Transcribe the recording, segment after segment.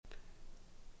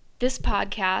This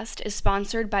podcast is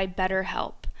sponsored by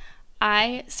BetterHelp.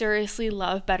 I seriously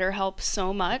love BetterHelp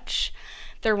so much.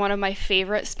 They're one of my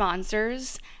favorite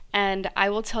sponsors, and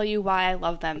I will tell you why I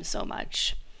love them so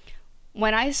much.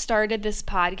 When I started this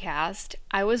podcast,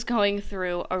 I was going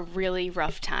through a really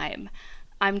rough time.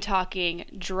 I'm talking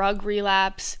drug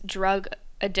relapse, drug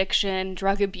addiction,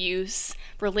 drug abuse,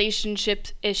 relationship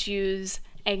issues,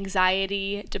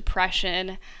 anxiety,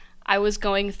 depression. I was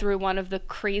going through one of the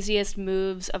craziest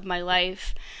moves of my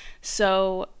life.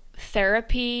 So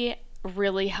therapy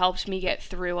really helped me get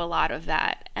through a lot of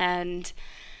that. And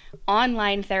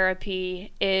online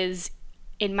therapy is,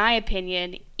 in my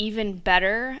opinion, even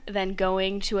better than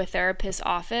going to a therapist's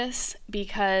office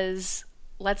because,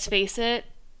 let's face it,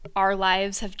 our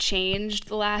lives have changed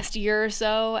the last year or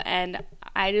so, and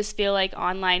I just feel like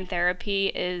online therapy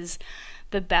is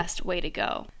the best way to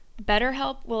go.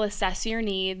 BetterHelp will assess your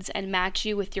needs and match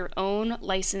you with your own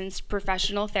licensed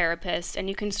professional therapist, and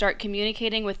you can start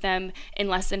communicating with them in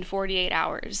less than 48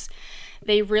 hours.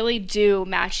 They really do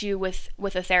match you with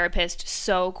a therapist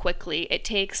so quickly. It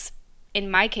takes, in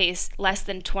my case, less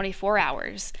than 24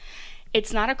 hours.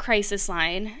 It's not a crisis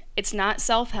line. It's not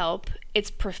self-help.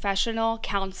 It's professional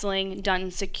counseling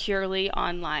done securely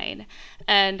online.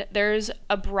 And there's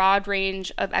a broad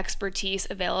range of expertise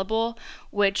available,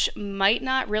 which might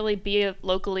not really be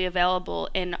locally available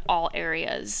in all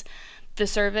areas. The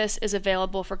service is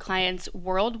available for clients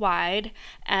worldwide,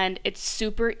 and it's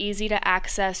super easy to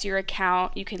access your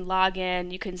account. You can log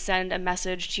in, you can send a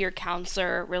message to your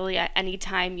counselor really at any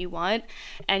time you want,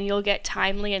 and you'll get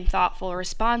timely and thoughtful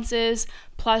responses.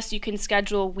 Plus, you can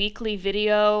schedule weekly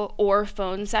video or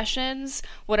phone sessions,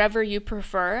 whatever you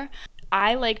prefer.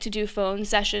 I like to do phone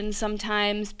sessions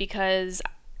sometimes because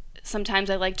sometimes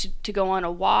I like to go on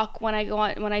a walk when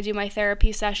I do my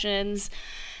therapy sessions.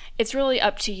 It's really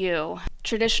up to you.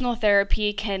 Traditional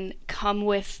therapy can come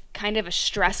with kind of a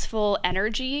stressful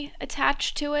energy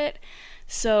attached to it.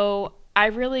 So I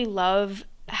really love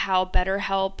how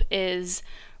BetterHelp is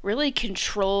really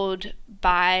controlled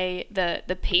by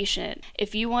the patient.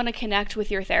 If you want to connect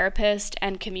with your therapist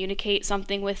and communicate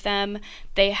something with them,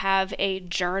 they have a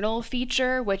journal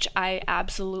feature, which I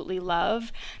absolutely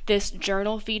love. This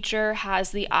journal feature has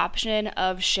the option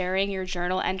of sharing your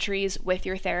journal entries with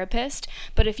your therapist,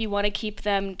 but if you want to keep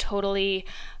them totally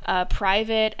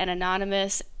private and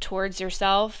anonymous towards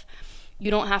yourself, you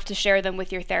don't have to share them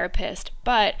with your therapist.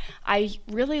 But I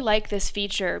really like this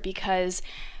feature because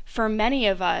for many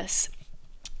of us,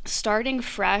 starting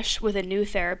fresh with a new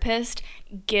therapist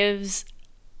gives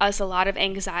us a lot of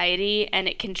anxiety and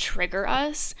it can trigger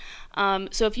us.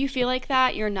 So if you feel like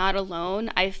that, you're not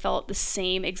alone. I felt the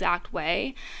same exact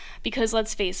way. Because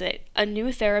let's face it, a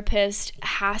new therapist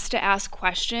has to ask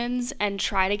questions and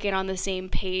try to get on the same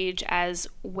page as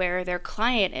where their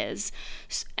client is.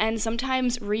 And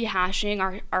sometimes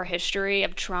rehashing our history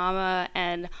of trauma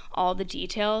and all the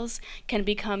details can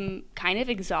become kind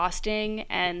of exhausting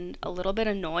and a little bit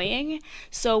annoying.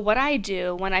 So what I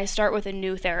do when I start with a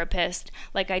new therapist,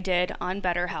 like I did on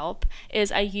BetterHelp,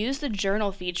 is I use the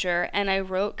journal feature and I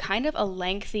wrote kind of a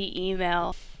lengthy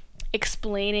email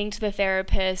explaining to the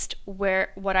therapist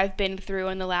what I've been through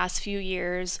in the last few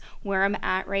years, where I'm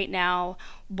at right now,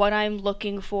 what I'm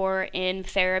looking for in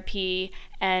therapy,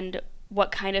 and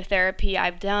what kind of therapy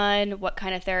I've done, what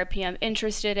kind of therapy I'm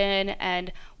interested in,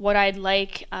 and what I'd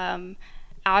like out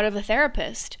of a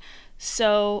therapist.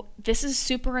 So this is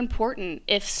super important.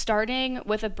 If starting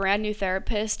with a brand new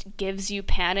therapist gives you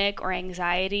panic or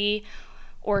anxiety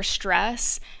or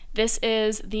stress, this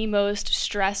is the most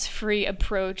stress-free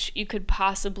approach you could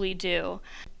possibly do.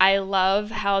 I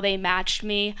love how they matched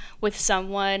me with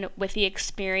someone with the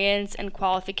experience and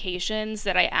qualifications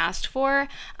that I asked for.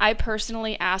 I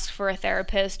personally asked for a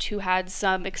therapist who had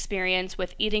some experience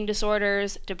with eating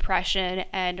disorders, depression,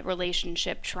 and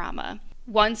relationship trauma.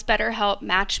 Once BetterHelp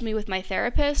matched me with my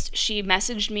therapist, she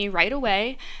messaged me right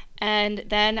away, and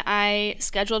then I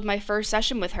scheduled my first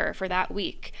session with her for that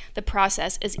week. The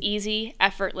process is easy,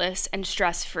 effortless, and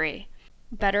stress-free.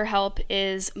 BetterHelp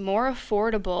is more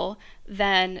affordable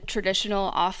than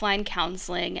traditional offline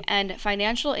counseling, and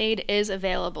financial aid is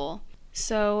available.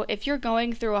 So if you're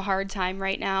going through a hard time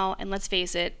right now, and let's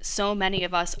face it, so many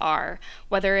of us are,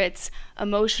 whether it's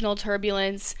emotional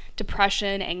turbulence,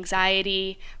 depression,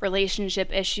 anxiety, relationship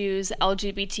issues,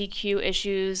 LGBTQ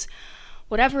issues,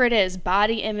 whatever it is,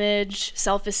 body image,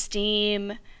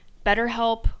 self-esteem,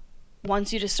 BetterHelp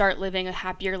wants you to start living a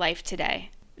happier life today.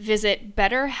 Visit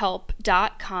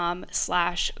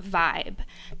betterhelp.com/vibe.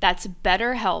 That's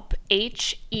BetterHelp,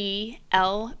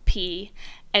 HELP,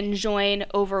 and join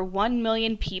over 1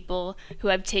 million people who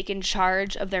have taken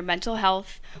charge of their mental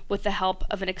health with the help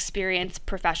of an experienced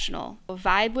professional.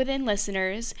 Vibe Within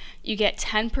listeners, you get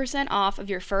 10% off of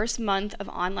your first month of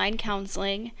online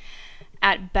counseling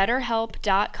at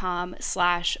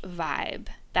betterhelp.com/vibe.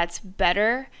 That's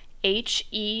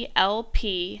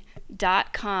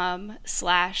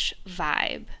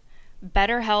betterhelp.com/vibe.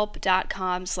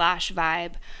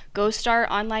 betterhelp.com/vibe. Go start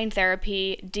online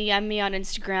therapy, DM me on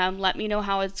Instagram, let me know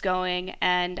how it's going,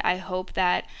 and I hope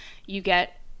that you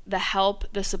get the help,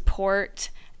 the support,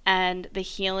 and the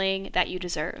healing that you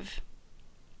deserve.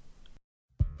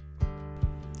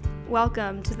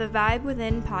 Welcome to the Vibe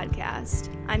Within podcast.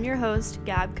 I'm your host,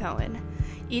 Gab Cohen.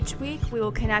 Each week, we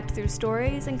will connect through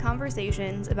stories and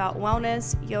conversations about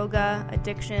wellness, yoga,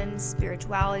 addictions,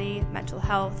 spirituality, mental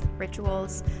health,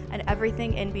 rituals, and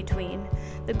everything in between.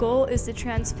 The goal is to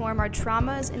transform our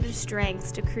traumas into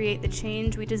strengths to create the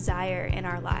change we desire in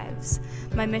our lives.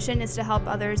 My mission is to help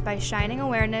others by shining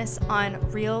awareness on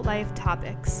real-life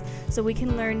topics so we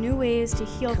can learn new ways to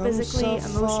heal physically,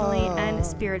 emotionally, and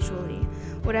spiritually.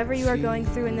 Whatever you are going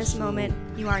through in this moment,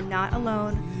 you are not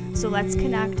alone. So let's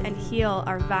connect and heal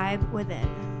our vibe within.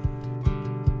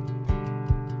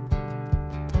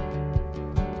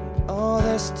 All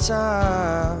this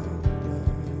time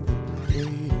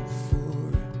waiting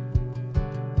for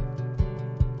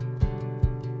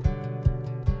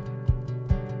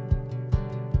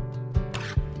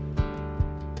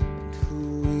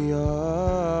who we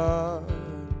are,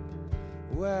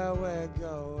 where we're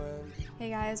going. Hey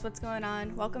guys, what's going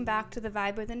on? Welcome back to the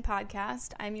Vibe Within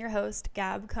podcast. I'm your host,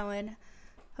 Gab Cohen.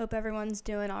 Hope everyone's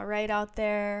doing all right out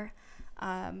there.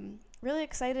 Really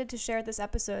excited to share this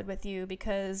episode with you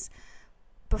because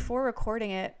before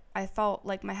recording it, I felt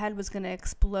like my head was going to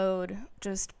explode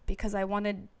just because I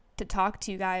wanted to talk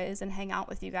to you guys and hang out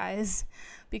with you guys.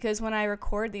 Because when I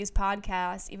record these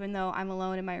podcasts, even though I'm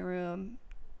alone in my room,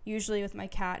 usually with my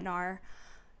cat Nar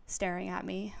staring at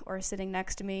me or sitting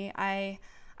next to me,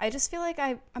 I just feel like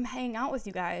I'm hanging out with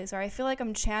you guys, or I feel like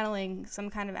I'm channeling some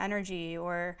kind of energy,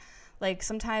 or like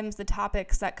sometimes the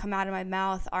topics that come out of my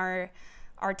mouth are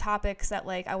topics that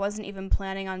like I wasn't even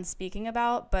planning on speaking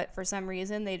about, but for some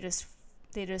reason they just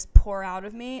pour out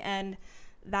of me, and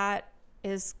that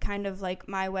is kind of like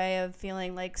my way of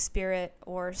feeling like spirit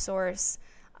or source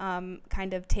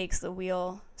kind of takes the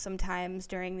wheel sometimes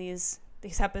during these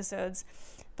episodes.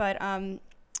 But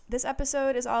this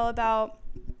episode is all about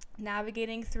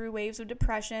navigating through waves of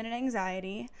depression and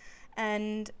anxiety,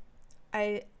 and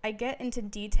I get into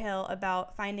detail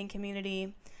about finding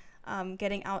community,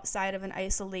 getting outside of an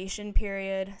isolation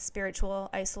period, spiritual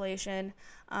isolation,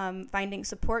 finding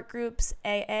support groups,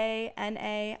 AA,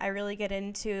 NA. I really get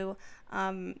into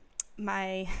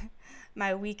my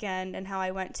weekend and how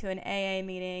I went to an AA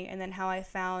meeting, and then how I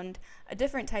found a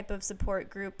different type of support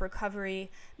group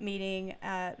recovery meeting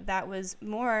that was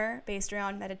more based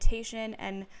around meditation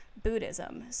and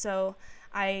Buddhism. So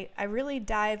I really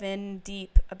dive in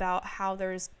deep about how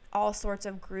there's all sorts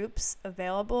of groups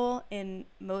available in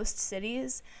most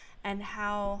cities, and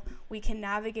how we can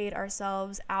navigate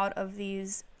ourselves out of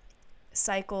these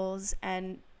cycles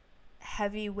and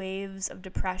heavy waves of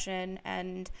depression,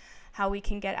 and how we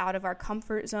can get out of our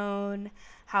comfort zone,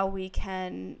 how we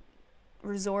can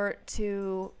resort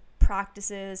to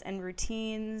practices and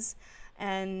routines.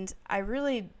 And I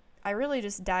really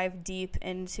just dive deep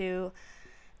into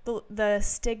the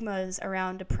stigmas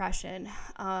around depression,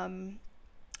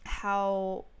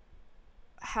 how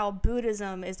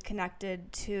Buddhism is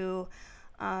connected to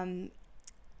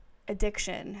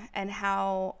addiction, and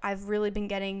how I've really been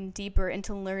getting deeper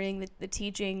into learning the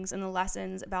teachings and the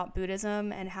lessons about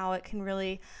Buddhism, and how it can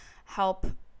really help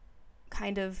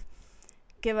kind of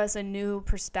give us a new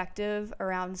perspective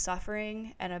around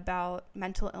suffering and about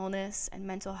mental illness and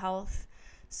mental health.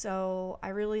 So I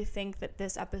really think that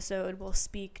this episode will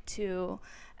speak to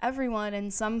everyone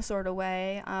in some sort of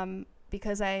way,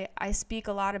 because I speak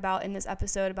a lot about in this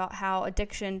episode about how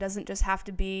addiction doesn't just have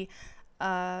to be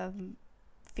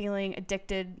feeling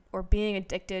addicted or being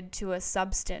addicted to a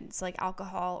substance like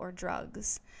alcohol or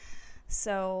drugs.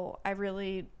 So I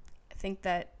really think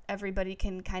that everybody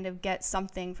can kind of get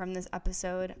something from this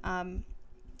episode. I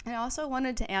also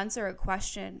wanted to answer a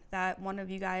question that one of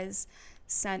you guys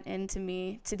sent in to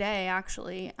me today,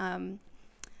 actually.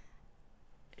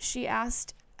 She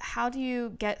asked, how do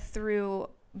you get through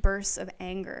bursts of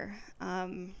anger?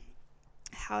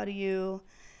 How do you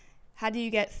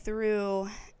get through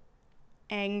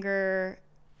anger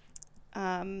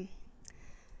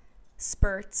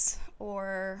spurts,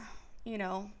 or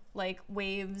like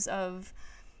waves of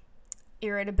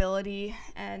irritability,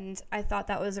 and I thought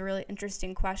that was a really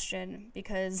interesting question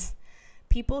because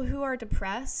people who are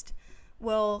depressed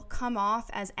will come off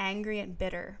as angry and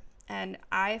bitter. And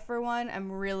I, for one,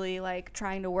 am really like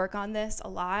trying to work on this a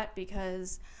lot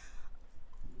because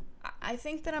I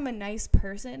think that I'm a nice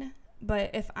person, but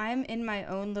if I'm in my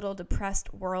own little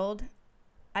depressed world,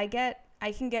 I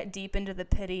can get deep into the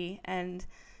pity and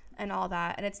all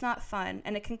that, and it's not fun,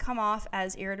 and it can come off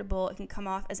as irritable, it can come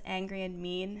off as angry and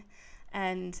mean,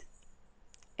 and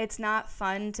it's not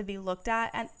fun to be looked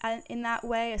at in that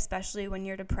way, especially when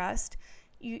you're depressed.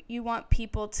 You want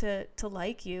people to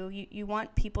like you. You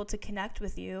want people to connect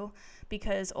with you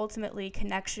because ultimately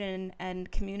connection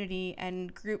and community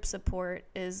and group support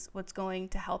is what's going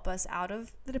to help us out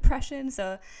of the depression.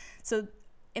 So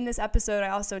in this episode, I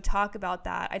also talk about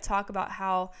that. I talk about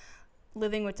how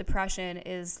living with depression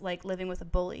is like living with a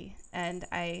bully, and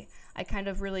I kind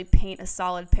of really paint a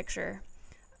solid picture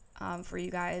for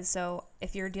you guys. So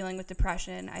if you're dealing with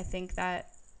depression, I think that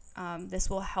this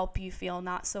will help you feel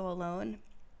not so alone.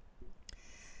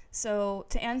 So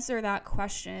to answer that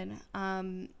question,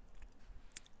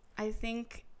 I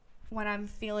think when I'm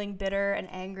feeling bitter and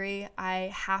angry,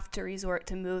 I have to resort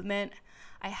to movement.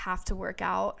 I have to work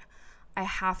out. I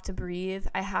have to breathe.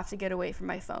 I have to get away from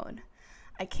my phone.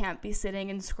 I can't be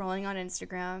sitting and scrolling on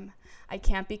Instagram. I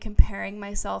can't be comparing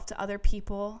myself to other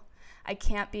people. I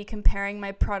can't be comparing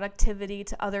my productivity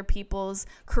to other people's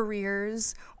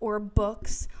careers or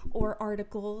books or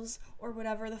articles or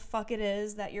whatever the fuck it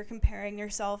is that you're comparing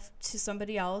yourself to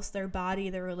somebody else, their body,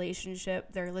 their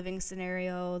relationship, their living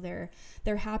scenario, their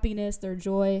happiness, their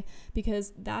joy,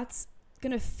 because that's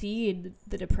going to feed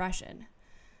the depression.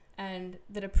 And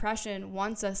the depression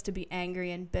wants us to be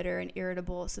angry and bitter and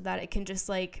irritable so that it can just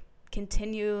like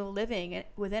continue living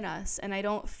within us. And I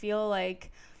don't feel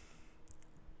like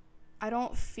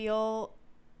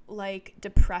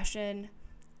depression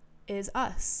is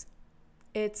us.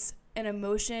 It's an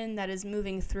emotion that is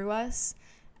moving through us,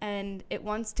 and it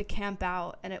wants to camp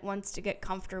out and it wants to get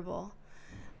comfortable,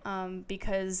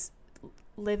 because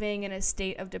living in a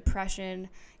state of depression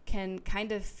can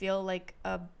kind of feel like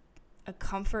a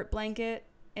comfort blanket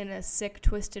in a sick,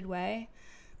 twisted way,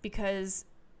 because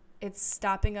it's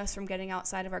stopping us from getting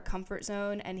outside of our comfort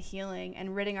zone and healing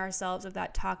and ridding ourselves of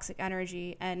that toxic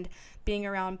energy and being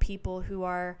around people who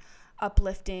are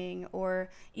uplifting, or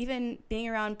even being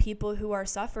around people who are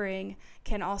suffering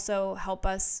can also help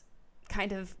us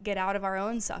kind of get out of our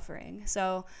own suffering.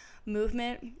 So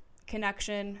movement,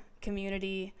 connection,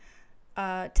 community,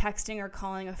 texting or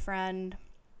calling a friend,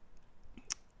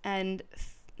 and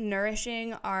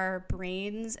nourishing our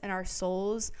brains and our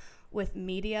souls with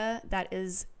media that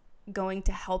is going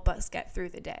to help us get through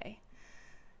the day.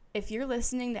 If you're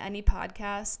listening to any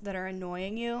podcasts that are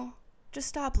annoying you, just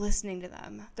stop listening to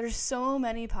them. There's so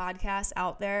many podcasts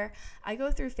out there. I go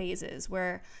through phases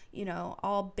where,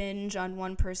 I'll binge on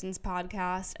one person's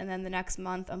podcast, and then the next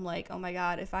month I'm like, oh my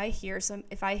God, if I hear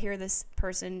this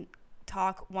person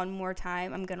talk one more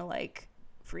time, I'm gonna like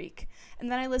freak.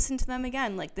 And then I listen to them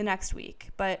again like the next week.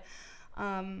 But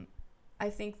I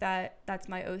think that that's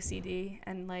my OCD,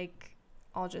 and like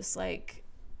I'll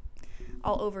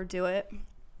overdo it.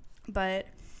 But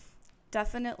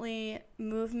definitely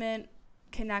movement,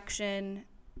 connection,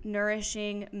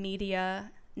 nourishing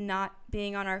media, not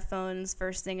being on our phones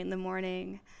first thing in the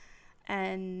morning,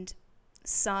 and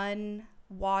sun,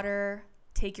 water,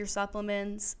 take your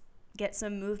supplements, get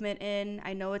some movement in.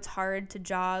 I know it's hard to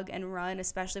jog and run,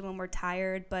 especially when we're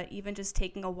tired, but even just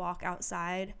taking a walk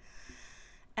outside.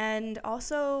 And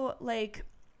also, what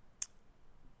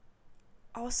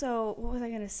was I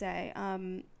going to say?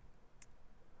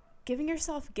 Giving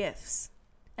yourself gifts.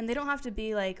 And they don't have to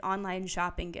be like online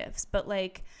shopping gifts, but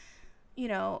like,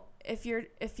 if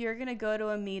you're going to go to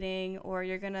a meeting or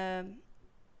you're going to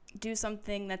do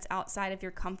something that's outside of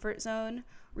your comfort zone,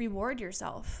 reward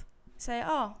yourself. Say,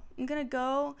 oh, I'm going to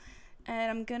go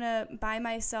and I'm going to buy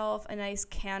myself a nice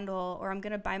candle, or I'm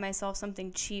going to buy myself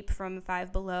something cheap from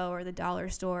Five Below or the dollar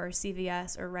store or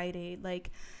CVS or Rite Aid.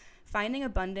 Like, finding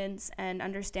abundance and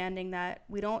understanding that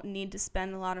we don't need to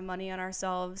spend a lot of money on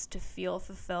ourselves to feel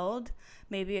fulfilled.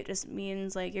 Maybe it just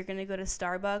means like you're going to go to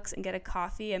Starbucks and get a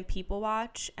coffee and people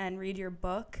watch and read your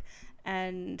book,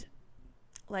 and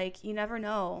like you never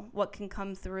know what can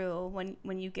come through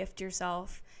when you gift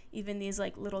yourself even these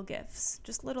like little gifts,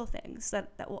 just little things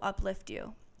that will uplift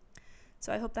you.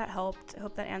 So I hope that helped. I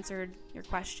hope that answered your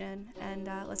question, and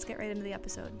let's get right into the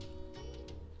episode.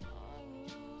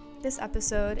 This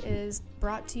episode is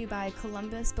brought to you by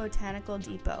Columbus Botanical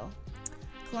Depot.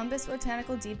 Columbus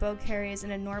Botanical Depot carries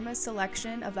an enormous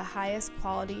selection of the highest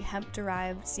quality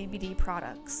hemp-derived CBD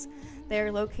products. They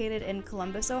are located in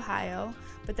Columbus, Ohio,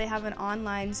 but they have an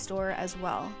online store as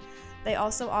well. They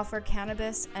also offer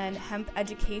cannabis and hemp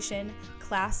education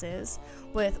classes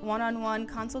with one-on-one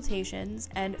consultations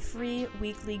and free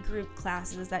weekly group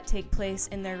classes that take place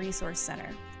in their resource center.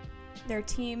 Their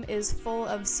team is full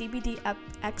of CBD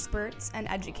experts and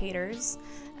educators,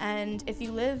 and if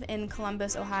you live in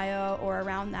Columbus, Ohio, or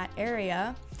around that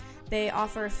area, they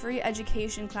offer free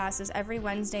education classes every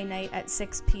Wednesday night at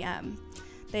 6 p.m.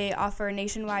 They offer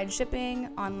nationwide shipping,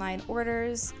 online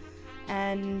orders,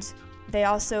 and they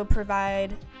also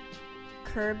provide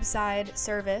curbside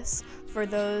service for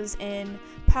those in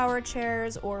power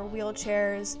chairs or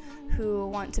wheelchairs who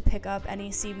want to pick up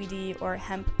any CBD or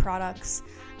hemp products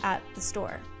at the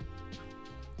store.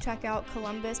 Check out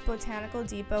Columbus Botanical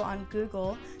Depot on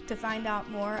Google to find out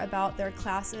more about their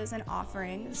classes and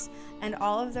offerings, and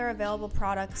all of their available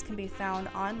products can be found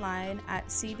online at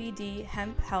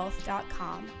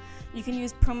cbdhemphealth.com. You can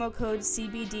use promo code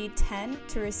CBD10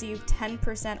 to receive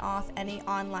 10% off any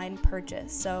online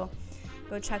purchase. So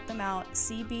go check them out,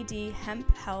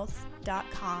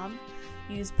 cbdhemphealth.com.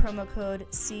 Use promo code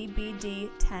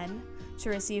CBD10 to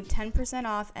receive 10%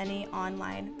 off any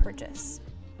online purchase.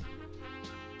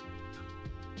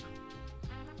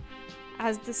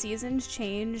 As the seasons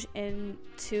change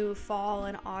into fall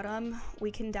and autumn, we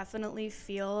can definitely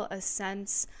feel a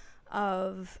sense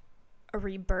of a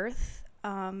rebirth,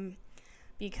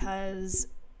 because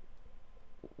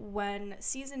when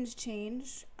seasons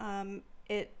change,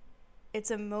 it's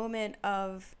a moment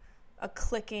of a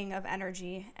clicking of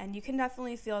energy, and you can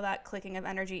definitely feel that clicking of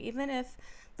energy even if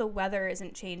the weather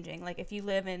isn't changing. Like if you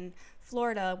live in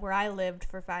Florida, where I lived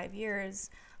for 5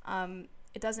 years,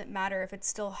 it doesn't matter if it's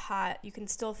still hot, you can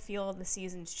still feel the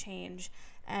seasons change.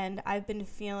 And I've been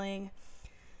feeling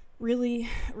really,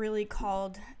 really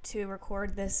called to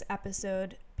record this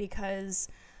episode because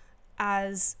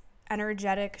as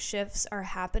energetic shifts are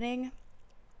happening,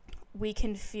 we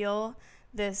can feel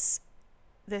this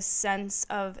sense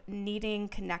of needing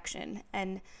connection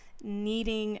and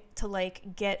needing to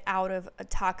like get out of a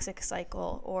toxic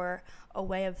cycle or a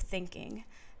way of thinking.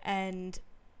 And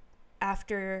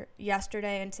after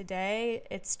yesterday and today,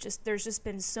 there's just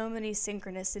been so many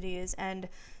synchronicities and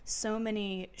so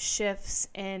many shifts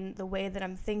in the way that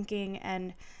I'm thinking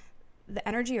and the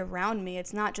energy around me.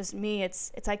 It's not just me.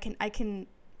 It's I can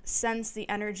sense the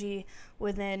energy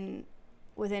within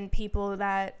people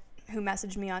who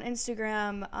message me on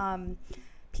Instagram,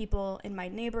 people in my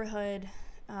neighborhood,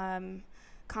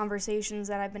 conversations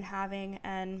that I've been having,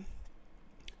 and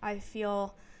I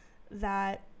feel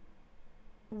that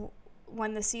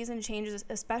when the season changes,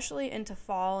 especially into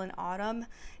fall and autumn,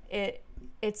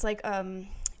 it's like a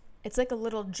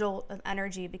little jolt of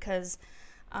energy because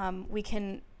we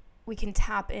can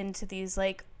tap into these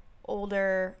like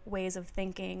older ways of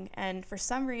thinking, and for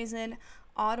some reason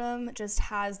autumn just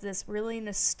has this really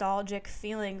nostalgic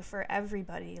feeling for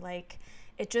everybody. Like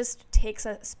it just takes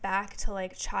us back to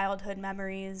like childhood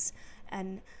memories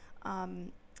and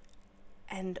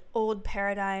old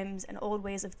paradigms and old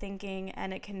ways of thinking,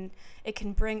 and it can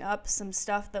bring up some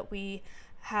stuff that we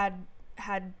had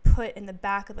put in the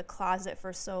back of the closet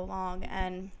for so long.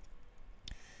 And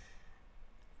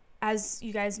as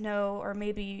you guys know, or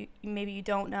maybe you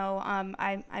don't know,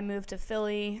 I moved to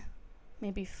Philly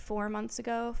maybe 5 months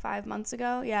ago,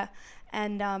 yeah,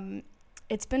 and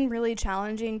it's been really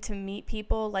challenging to meet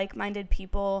people, like-minded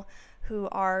people who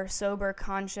are sober,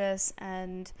 conscious,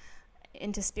 and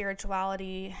into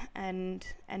spirituality and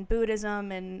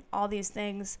Buddhism and all these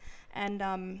things. And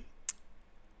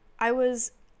I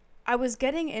was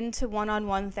getting into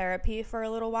one-on-one therapy for a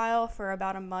little while, for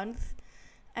about a month,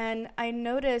 and I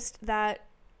noticed that,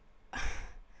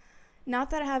 not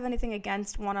that I have anything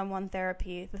against one-on-one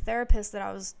therapy, the therapist that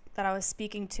I was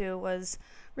speaking to was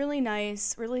really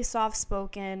nice, really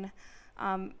soft-spoken,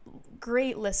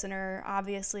 great listener,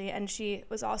 obviously, and she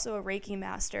was also a Reiki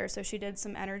master, so she did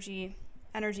some energy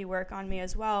work on me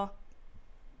as well,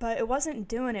 but it wasn't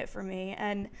doing it for me.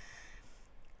 And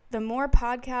the more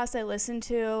podcasts I listened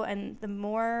to, and the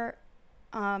more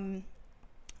I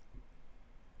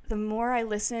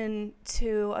listen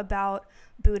to about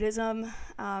Buddhism,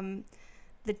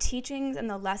 the teachings and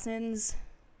the lessons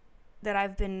that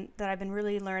I've been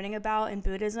really learning about in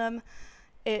Buddhism,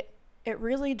 it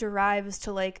really derives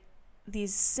to like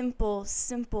these simple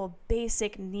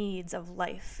basic needs of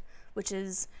life, which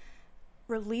is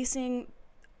releasing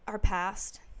our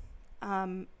past,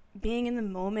 being in the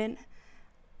moment,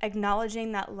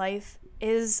 acknowledging that life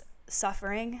is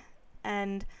suffering,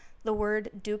 and the word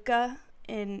dukkha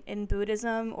in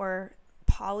Buddhism, or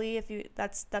Pali, if you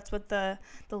that's what the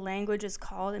language is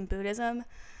called in Buddhism.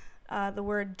 The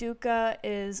word dukkha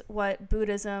is what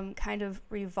Buddhism kind of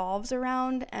revolves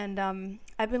around, and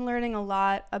I've been learning a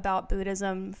lot about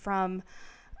Buddhism from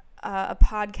a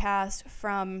podcast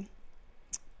from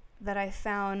that I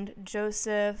found,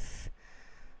 Joseph,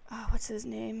 what's his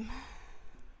name?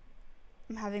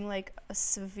 I'm having like a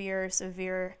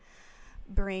severe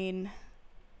brain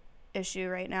issue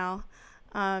right now.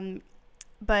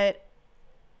 But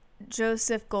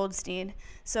Joseph Goldstein.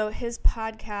 So his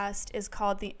podcast is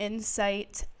called the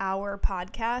Insight Hour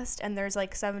Podcast, and there's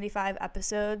like 75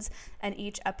 episodes, and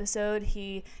each episode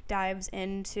he dives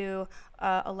into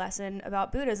a lesson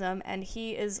about Buddhism, and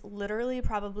he is literally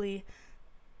probably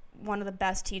one of the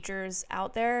best teachers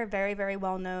out there, very, very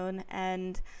well known,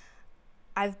 and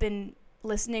I've been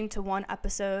listening to one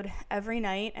episode every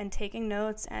night and taking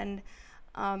notes. And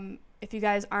if you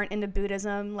guys aren't into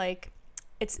Buddhism, like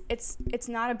it's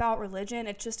not about religion,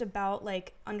 it's just about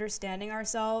like understanding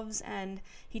ourselves, and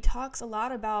he talks a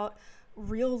lot about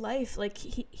real life. Like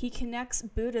he connects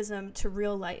Buddhism to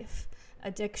real life,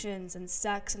 addictions and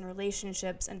sex and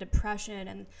relationships and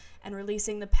depression and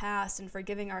releasing the past and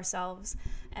forgiving ourselves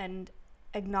and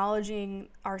acknowledging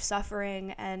our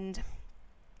suffering. And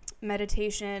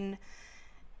meditation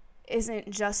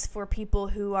isn't just for people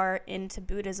who are into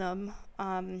Buddhism.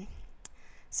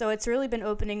 So it's really been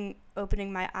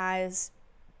opening my eyes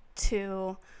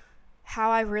to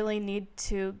how I really need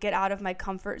to get out of my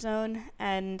comfort zone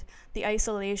and the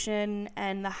isolation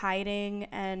and the hiding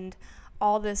and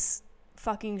all this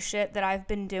fucking shit that I've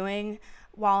been doing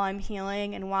while I'm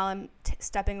healing and while I'm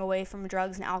stepping away from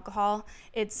drugs and alcohol.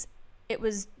 It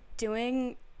was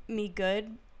doing me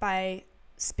good by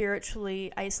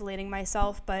spiritually isolating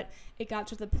myself, but it got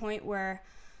to the point where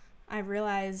I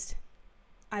realized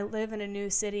I live in a new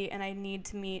city and I need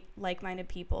to meet like-minded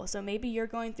people. So maybe you're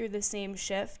going through the same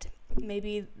shift.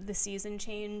 Maybe the season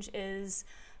change is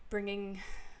bringing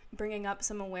up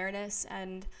some awareness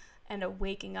and a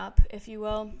waking up, if you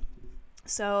will.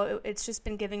 So it's just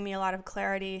been giving me a lot of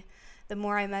clarity. The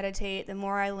more I meditate, the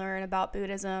more I learn about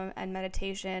Buddhism and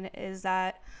meditation, is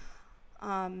that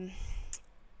I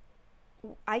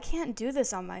can't do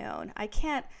this on my own. I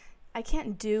can't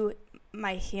do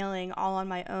my healing all on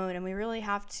my own, and we really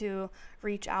have to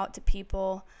reach out to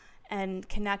people and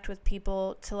connect with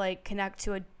people to like connect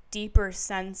to a deeper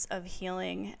sense of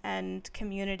healing and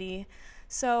community.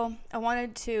 So I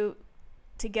wanted to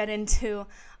get into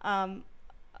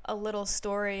a little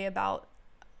story about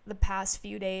the past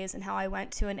few days and how I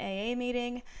went to an AA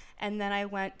meeting, and then I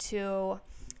went to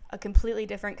a completely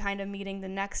different kind of meeting the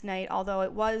next night. Although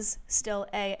it was still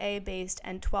AA based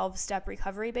and 12-step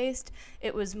recovery based,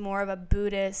 it was more of a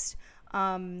Buddhist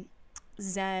Zen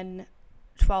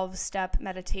 12-step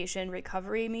meditation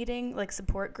recovery meeting, like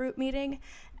support group meeting,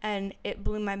 and it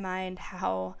blew my mind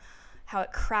how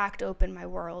it cracked open my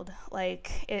world.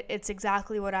 Like it's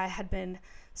exactly what I had been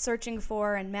searching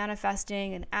for and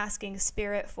manifesting and asking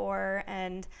spirit for,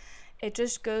 and it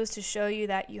just goes to show you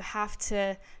that you have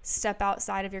to step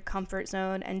outside of your comfort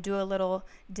zone and do a little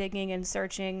digging and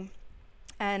searching.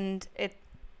 And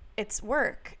it's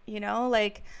work, you know?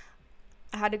 Like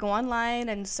I had to go online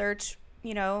and search,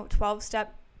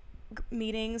 12-step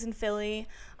meetings in Philly,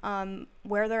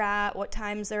 where they're at, what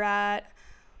times they're at.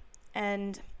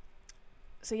 And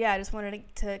so, yeah, I just wanted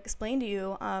to explain to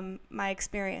you my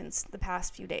experience the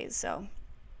past few days. So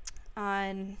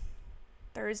on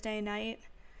Thursday night,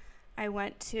 I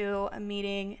went to a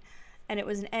meeting, and it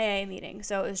was an AA meeting.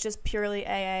 So it was just purely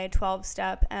AA,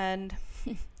 12-step. And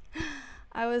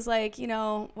I was like,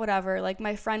 whatever. Like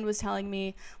my friend was telling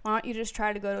me, why don't you just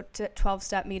try to go to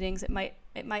 12-step meetings? It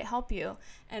might help you.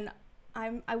 And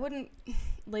I wouldn't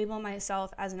label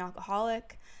myself as an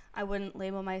alcoholic. I wouldn't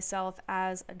label myself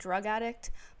as a drug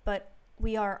addict, but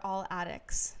we are all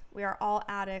addicts. We are all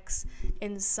addicts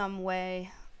in some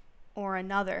way or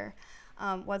another.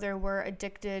 Whether we're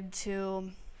addicted to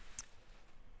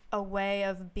a way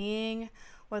of being,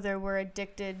 whether we're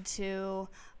addicted to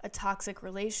a toxic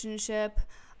relationship,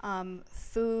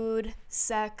 food,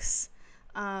 sex,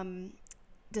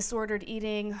 disordered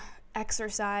eating,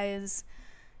 exercise,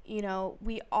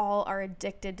 we all are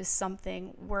addicted to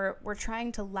something. We're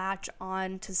trying to latch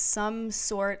on to some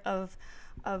sort of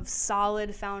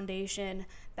solid foundation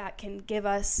that can give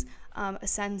us a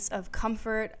sense of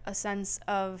comfort, a sense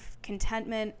of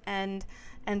contentment, and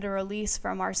a release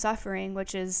from our suffering,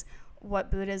 which is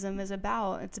what Buddhism is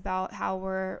about. It's about how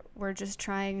we're just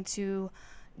trying to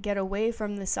get away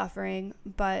from the suffering,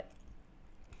 but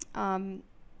a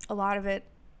lot of it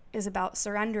is about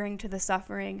surrendering to the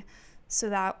suffering so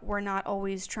that we're not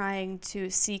always trying to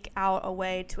seek out a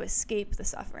way to escape the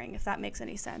suffering, if that makes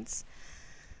any sense.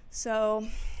 So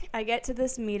I get to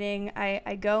this meeting,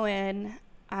 I go in,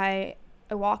 I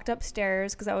walked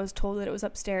upstairs because I was told that it was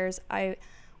upstairs. I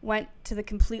went to the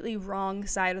completely wrong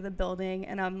side of the building,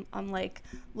 and I'm like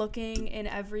looking in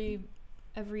every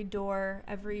door,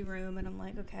 every room, and I'm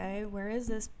like, okay, where is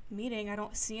this meeting? I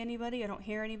don't see anybody, I don't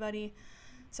hear anybody.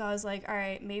 So I was like, all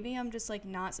right, maybe I'm just like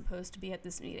not supposed to be at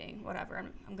this meeting, whatever.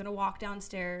 I'm gonna walk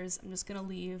downstairs, I'm just gonna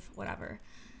leave, whatever.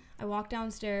 I walked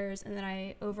downstairs, and then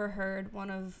I overheard one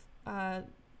of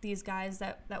these guys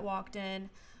that walked in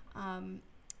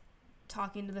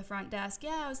talking to the front desk.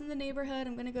 Yeah, I was in the neighborhood,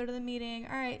 I'm gonna go to the meeting,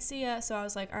 all right, see ya. So I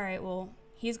was like, all right, well,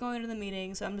 he's going to the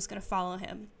meeting, so I'm just gonna follow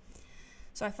him.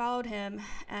 So I followed him,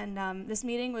 and this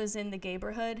meeting was in the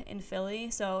Gayborhood in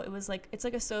Philly, so it was like, it's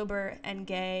like a sober and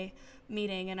gay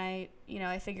meeting, and I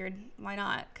figured, why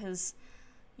not? Because,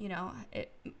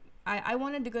 I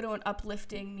wanted to go to an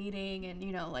uplifting meeting, and,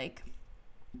 like,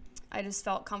 I just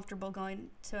felt comfortable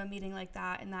going to a meeting like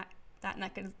that in that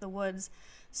neck of the woods.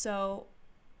 So,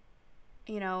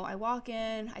 I walk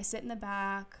in, I sit in the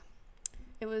back.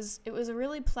 It was a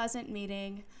really pleasant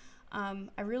meeting.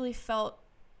 I really felt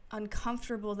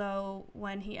uncomfortable though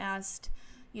when he asked,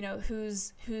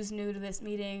 who's new to this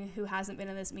meeting, who hasn't been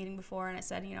in this meeting before, and I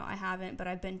said, I haven't, but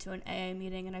I've been to an AA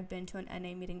meeting and I've been to an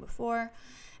NA meeting before,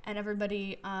 and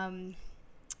everybody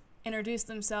introduced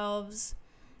themselves,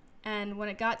 and when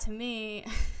it got to me,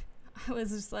 I was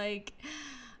just like,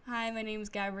 hi, my name's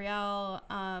Gabrielle.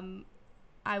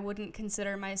 I wouldn't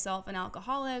consider myself an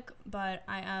alcoholic, but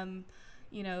I am,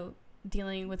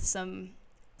 dealing with some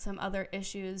other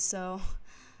issues, so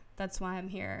that's why I'm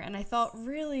here. And I felt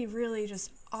really, really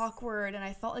just awkward, and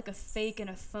I felt like a fake and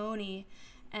a phony,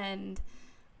 and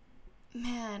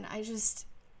man,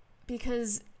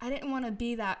 because I didn't want to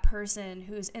be that person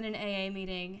who's in an AA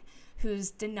meeting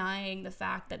who's denying the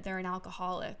fact that they're an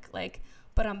alcoholic,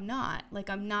 but I'm not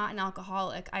an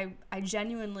alcoholic. I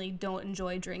genuinely don't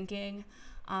enjoy drinking.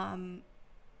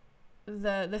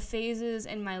 The phases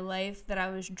in my life that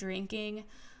I was drinking,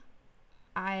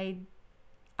 I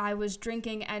was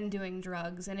drinking and doing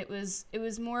drugs, and it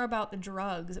was more about the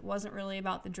drugs. It wasn't really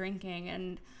about the drinking,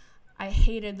 and I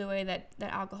hated the way that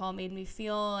alcohol made me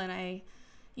feel, and I,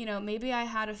 maybe I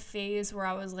had a phase where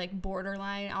I was like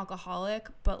borderline alcoholic,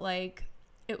 but like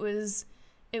it was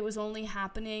only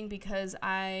happening because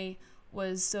I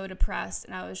was so depressed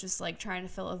and I was just like trying to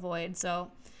fill a void.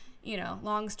 So,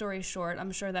 long story short,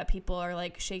 I'm sure that people are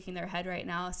like shaking their head right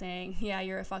now saying, yeah,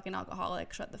 you're a fucking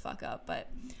alcoholic, shut the fuck up.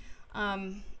 But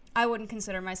I wouldn't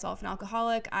consider myself an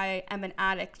alcoholic. I am an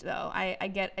addict, though. I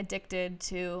get addicted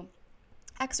to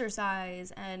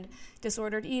exercise and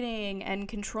disordered eating and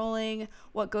controlling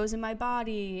what goes in my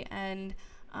body, and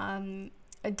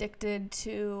addicted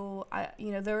to,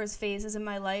 there was phases in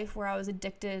my life where I was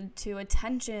addicted to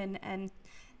attention and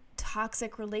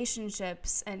toxic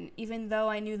relationships, and even though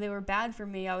I knew they were bad for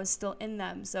me, I was still in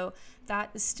them. So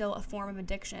that is still a form of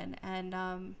addiction.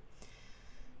 And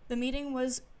the meeting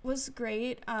was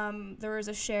great. There was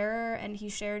a sharer, and he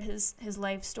shared his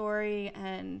life story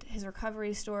and his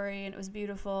recovery story, and it was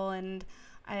beautiful. And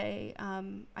I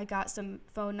got some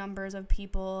phone numbers of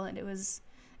people, and it was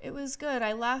good.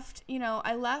 I left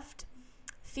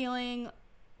feeling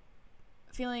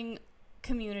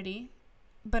community,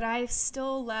 but I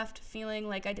still left feeling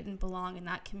like I didn't belong in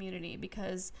that community,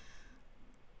 because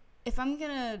if I'm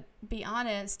gonna be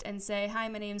honest and say, hi,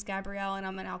 my name's Gabrielle and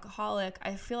I'm an alcoholic,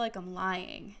 I feel like I'm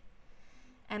lying.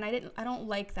 And I don't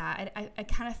like that. I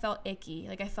kind of felt icky.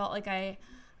 Like I felt like I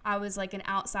was like an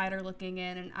outsider looking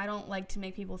in, and I don't like to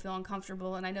make people feel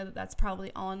uncomfortable. And I know that that's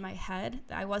probably all in my head.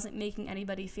 I wasn't making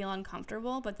anybody feel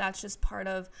uncomfortable, but that's just part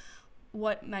of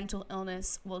what mental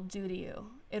illness will do to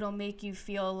you. It'll make you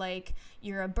feel like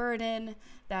you're a burden,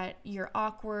 that you're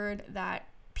awkward, that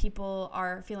people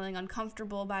are feeling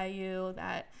uncomfortable by you,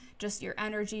 that just your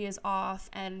energy is off.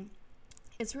 And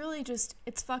it's really just,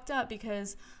 it's fucked up,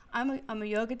 because I'm a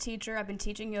yoga teacher. I've been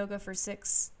teaching yoga for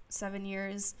 6-7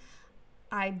 years.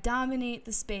 I dominate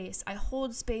the space. I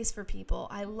hold space for people.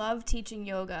 I love teaching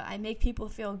yoga. I make people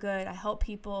feel good. I help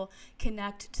people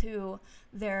connect to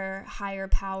their higher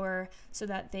power so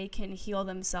that they can heal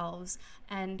themselves.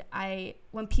 And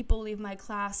when people leave my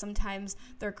class, sometimes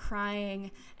they're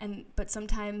crying, but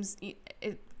sometimes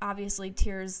it obviously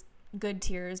tears, good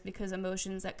tears, because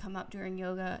emotions that come up during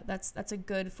yoga, that's a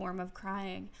good form of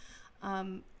crying.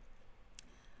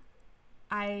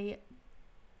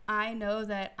 I know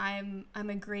that I'm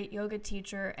a great yoga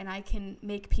teacher, and I can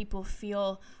make people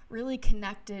feel really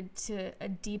connected to a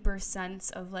deeper sense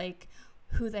of like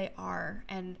who they are,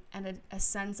 and a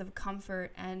sense of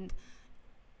comfort and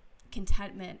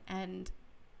contentment, and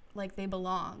like they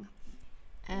belong.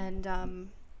 And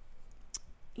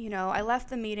I left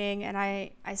the meeting, and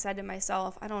I said to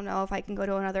myself, I don't know if I can go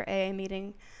to another AA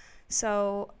meeting.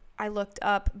 So I looked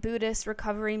up Buddhist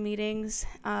recovery meetings,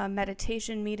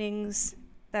 meditation meetings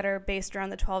that are based around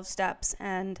the 12 steps.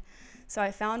 And so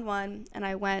I found one, and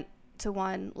I went to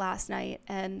one last night,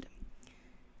 and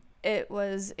it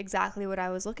was exactly what I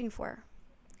was looking for.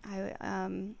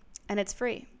 And it's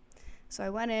free. So I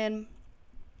went in.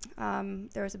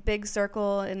 There was a big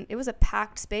circle, and it was a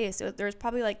packed space. There was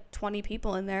probably like 20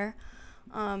 people in there.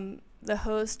 The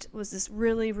host was this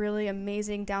really, really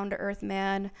amazing, down-to-earth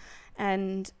man,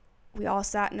 and we all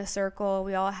sat in a circle.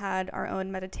 We all had our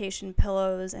own meditation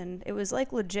pillows, and it was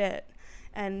like legit.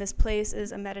 And this place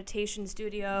is a meditation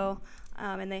studio,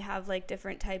 and they have like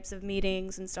different types of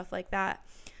meetings and stuff like that.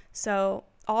 So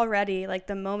already, like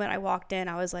the moment I walked in,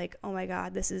 I was like, oh my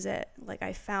God, this is it. Like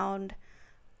I found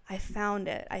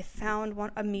it. I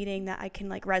found a meeting that I can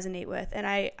like resonate with, and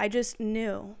I just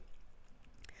knew.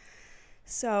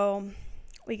 So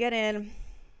we get in,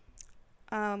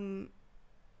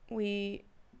 we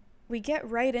get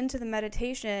right into the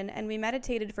meditation, and we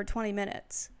meditated for 20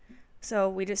 minutes. So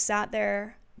we just sat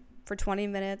there for 20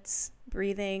 minutes,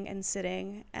 breathing and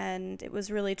sitting, and it was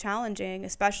really challenging,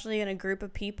 especially in a group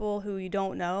of people who you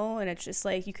don't know, and it's just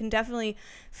like you can definitely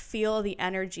feel the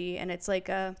energy, and it's like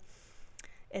a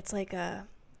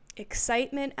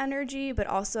excitement energy, but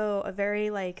also a very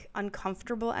like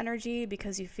uncomfortable energy,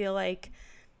 because you feel like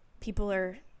people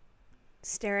are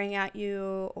staring at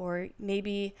you, or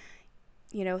maybe,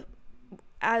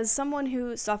 as someone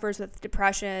who suffers with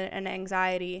depression and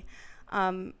anxiety,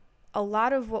 a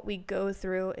lot of what we go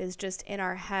through is just in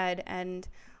our head, and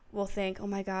we'll think, oh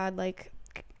my God, like,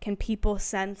 can people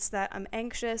sense that I'm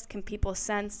anxious? Can people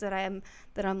sense that I'm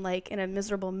like in a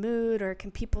miserable mood? Or can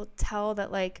people tell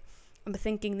that like I'm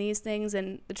thinking these things?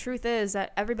 And the truth is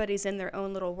that everybody's in their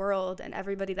own little world, and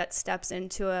everybody that steps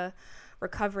into a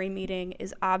recovery meeting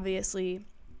is obviously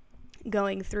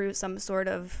going through some sort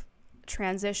of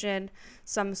transition,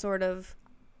 some sort of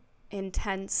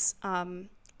intense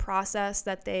process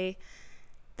that they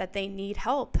need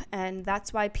help. And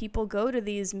that's why people go to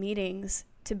these meetings,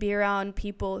 to be around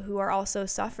people who are also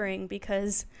suffering,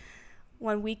 because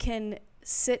when we can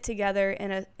sit together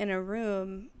in a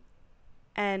room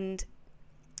and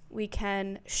we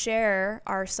can share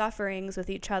our sufferings with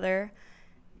each other,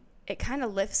 it kind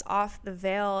of lifts off the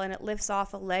veil, and it lifts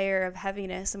off a layer of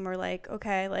heaviness, and we're like,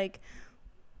 okay, like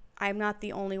I'm not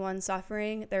the only one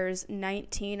suffering. There's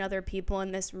 19 other people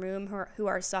in this room who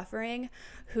are suffering,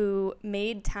 who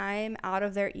made time out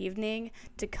of their evening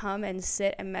to come and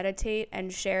sit and meditate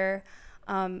and share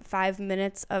 5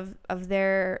 minutes of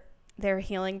their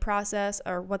healing process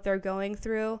or what they're going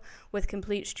through with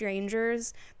complete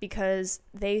strangers, because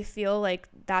they feel like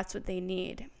that's what they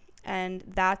need. And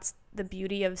that's the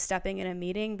beauty of stepping in a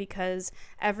meeting, because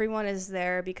everyone is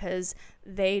there because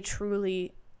they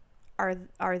truly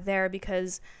are there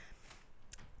because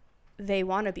they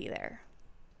want to be there.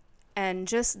 And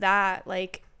just that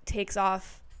like takes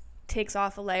off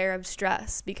a layer of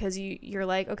stress, because you're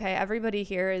like, okay, everybody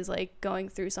here is like going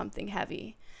through something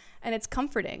heavy, and it's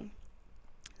comforting.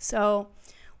 So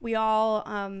we all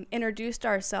introduced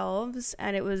ourselves,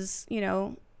 and it was,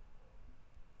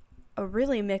 a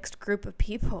really mixed group of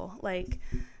people, like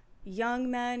young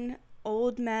men,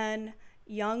 old men,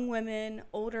 young women,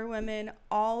 older women,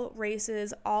 all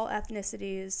races, all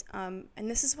ethnicities. And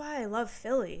this is why I love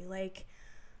Philly. Like,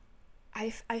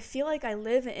 I feel like I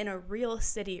live in a real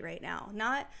city right now.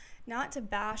 Not to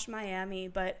bash Miami,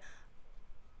 but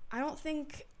I don't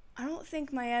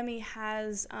think Miami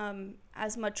has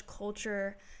as much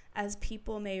culture as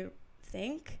people may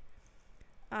think.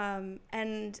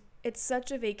 And it's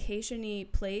such a vacation-y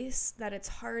place that it's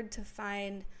hard to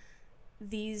find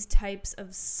these types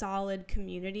of solid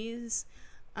communities.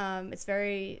 It's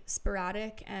very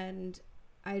sporadic, and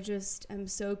I just am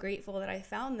so grateful that I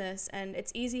found this. And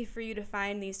it's easy for you to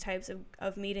find these types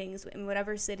of meetings in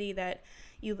whatever city that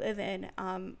you live in.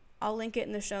 I'll link it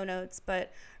in the show notes,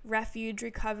 but Refuge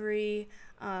Recovery,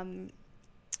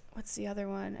 what's the other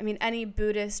one? I mean, any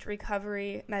Buddhist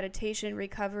recovery, meditation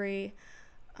recovery,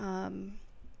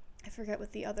 I forget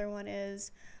what the other one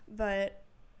is, but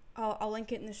I'll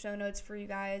link it in the show notes for you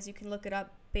guys. You can look it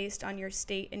up based on your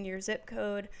state and your zip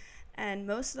code, and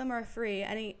most of them are free.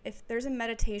 If there's a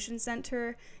meditation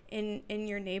center in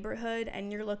your neighborhood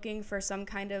and you're looking for some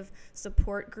kind of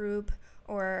support group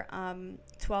or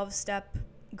 12-step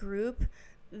group,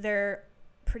 they're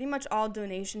pretty much all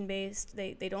donation based.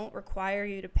 They don't require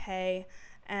you to pay.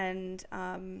 And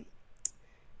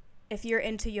if you're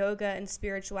into yoga and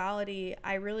spirituality,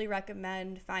 I really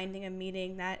recommend finding a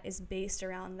meeting that is based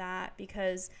around that,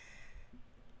 because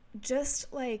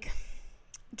just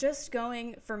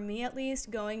going, for me at least,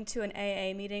 going to an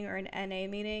AA meeting or an NA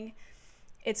meeting,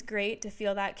 it's great to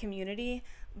feel that community,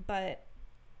 but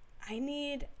I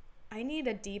need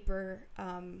a deeper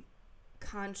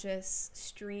conscious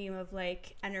stream of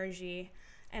like energy,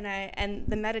 and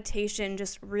the meditation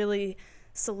just really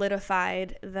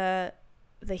solidified the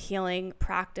healing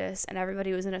practice, and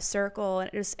everybody was in a circle, and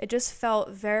it just felt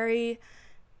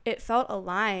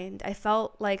aligned. I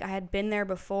felt like I had been there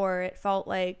before. It felt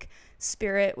like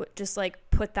spirit would just like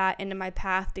put that into my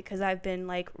path, because I've been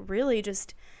like really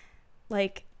just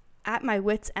like at my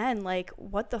wit's end, like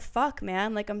what the fuck,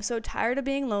 man, like I'm so tired of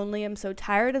being lonely. I'm so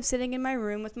tired of sitting in my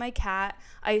room with my cat,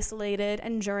 isolated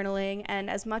and journaling. And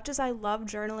as much as I love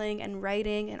journaling and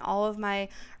writing and all of my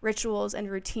rituals and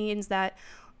routines that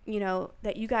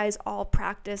that you guys all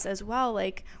practice as well,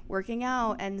 like working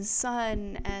out and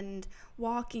sun and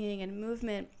walking and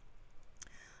movement,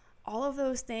 all of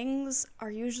those things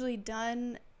are usually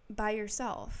done by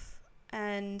yourself.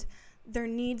 And there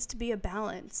needs to be a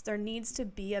balance. There needs to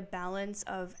be a balance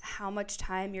of how much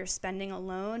time you're spending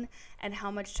alone and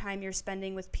how much time you're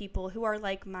spending with people who are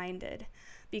like-minded.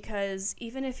 Because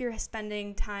even if you're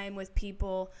spending time with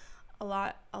people a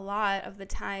lot of the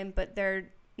time, but they're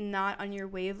not on your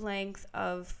wavelength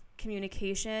of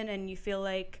communication, and you feel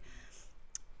like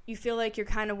you're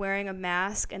kind of wearing a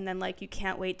mask, and then like you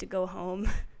can't wait to go home,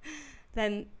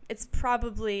 then that's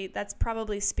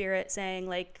probably spirit saying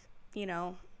like,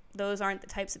 those aren't the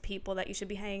types of people that you should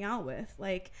be hanging out with.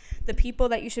 Like, the people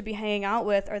that you should be hanging out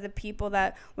with are the people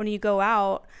that when you go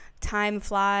out, time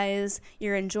flies,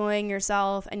 you're enjoying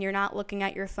yourself, and you're not looking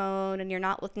at your phone, and you're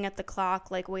not looking at the clock,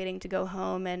 like waiting to go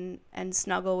home and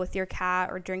snuggle with your cat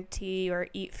or drink tea or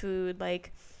eat food.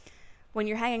 Like, when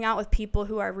you're hanging out with people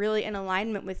who are really in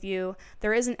alignment with you,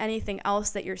 there isn't anything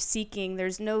else that you're seeking.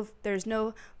 There's no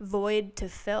void to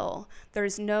fill.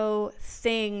 There's no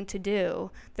thing to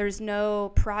do. There's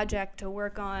no project to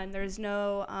work on. There's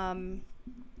nothing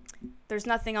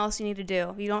else you need to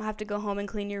do. You don't have to go home and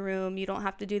clean your room. You don't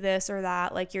have to do this or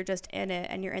that. Like, you're just in it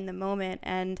and you're in the moment.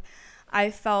 And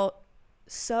I felt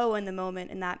so in the moment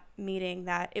in that meeting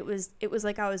that it was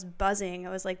like I was buzzing. I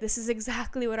was like, this is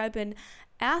exactly what I've been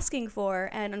asking for.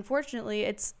 And unfortunately,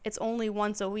 it's only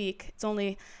once a week. It's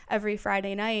only every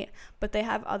Friday night, but they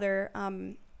have other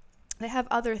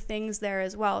things there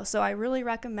as well. So I really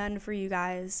recommend for you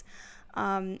guys,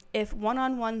 if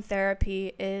one-on-one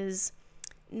therapy is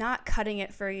not cutting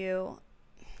it for you,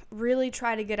 really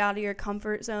try to get out of your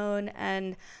comfort zone.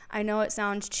 And I know it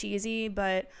sounds cheesy,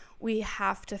 but we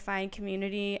have to find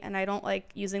community. And I don't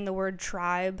like using the word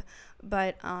tribe,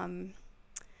 but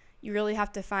you really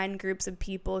have to find groups of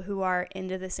people who are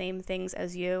into the same things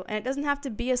as you. And it doesn't have to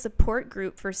be a support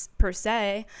group per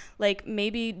se. Like,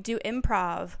 maybe do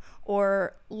improv,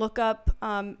 or look up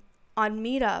on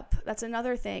Meetup. That's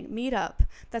another thing. Meetup.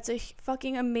 That's a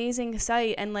fucking amazing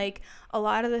site. And like, a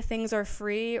lot of the things are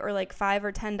free, or like $5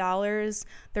 or $10.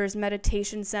 There's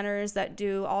meditation centers that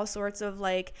do all sorts of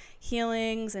like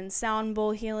healings and sound bowl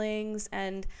healings,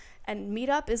 and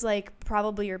Meetup is like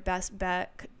probably your best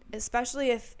bet,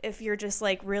 especially if you're just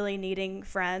like really needing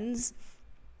friends.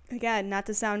 Again, not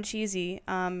to sound cheesy,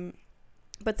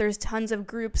 but there's tons of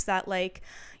groups that like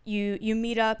you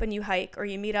meet up and you hike, or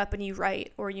you meet up and you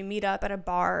write, or you meet up at a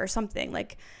bar or something.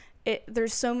 Like,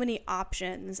 there's so many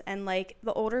options. And like,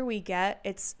 the older we get,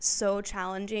 it's so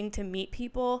challenging to meet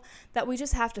people that we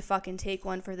just have to fucking take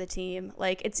one for the team.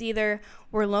 Like, it's either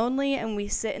we're lonely and we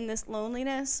sit in this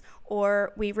loneliness,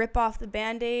 or we rip off the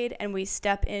Band-Aid and we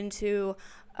step into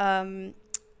an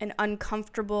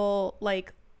uncomfortable,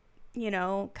 like,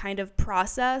 kind of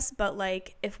process. But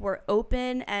like, if we're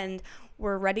open and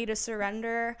we're ready to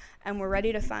surrender, and we're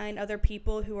ready to find other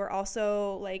people who are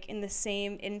also like in the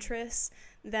same interests,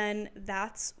 then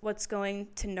that's what's going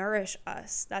to nourish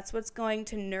us. That's what's going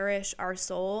to nourish our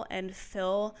soul and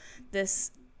fill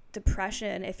this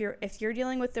depression. If you're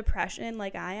dealing with depression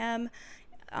like I am,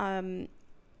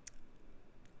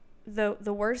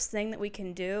 the worst thing that we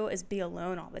can do is be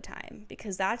alone all the time,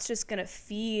 because that's just going to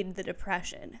feed the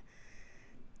depression.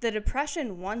 The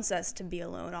depression wants us to be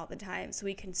alone all the time, so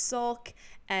we can sulk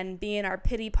and be in our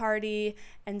pity party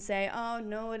and say, oh,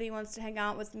 nobody wants to hang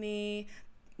out with me,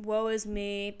 woe is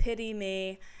me, pity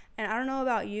me. And I don't know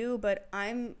about you, but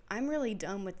I'm really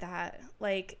done with that.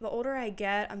 Like, the older I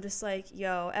get, I'm just like,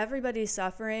 yo, everybody's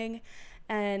suffering,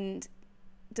 and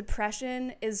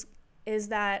depression is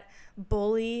that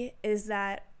bully, is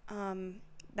that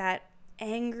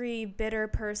angry, bitter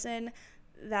person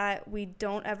that we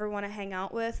don't ever want to hang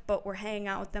out with, but we're hanging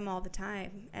out with them all the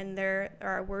time. And they're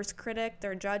our worst critic.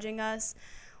 They're judging us.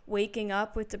 Waking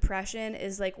up with depression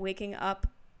is like waking up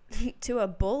to a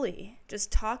bully,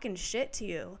 just talking shit to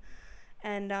you.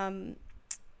 And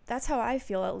that's how I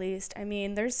feel, at least. I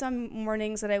mean, there's some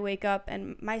mornings that I wake up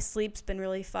and my sleep's been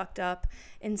really fucked up.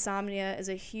 Insomnia is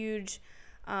a huge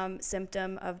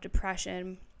symptom of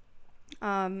depression.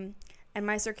 And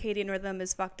my circadian rhythm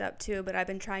is fucked up too, but I've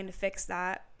been trying to fix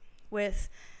that with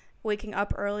waking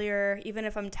up earlier, even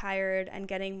if I'm tired, and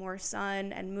getting more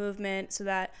sun and movement so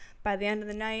that by the end of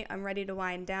the night, I'm ready to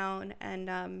wind down.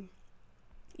 And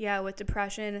yeah, with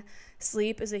depression,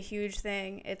 sleep is a huge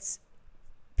thing. It's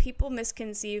people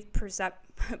misconceive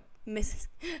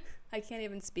I can't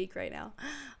even speak right now.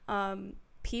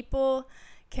 People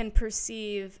can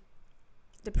perceive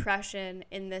depression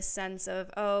in this sense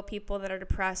of, oh, people that are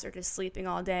depressed are just sleeping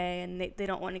all day and they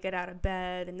don't want to get out of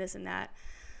bed and this and that.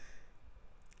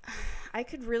 I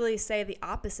could really say the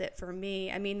opposite for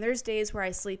me. I mean, there's days where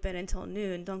I sleep in until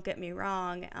noon, don't get me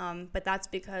wrong, but that's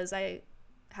because I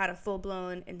had a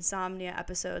full-blown insomnia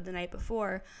episode the night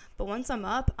before. But once I'm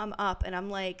up, and I'm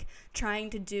like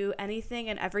trying to do anything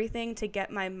and everything to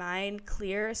get my mind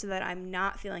clear so that I'm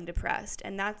not feeling depressed.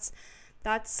 And that's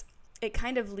it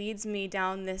kind of leads me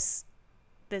down this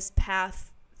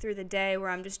path through the day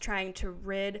where I'm just trying to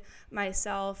rid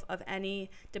myself of any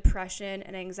depression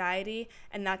and anxiety.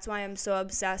 And that's why I'm so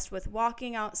obsessed with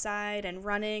walking outside and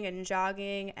running and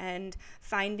jogging and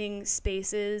finding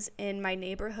spaces in my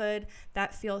neighborhood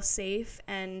that feel safe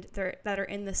and that are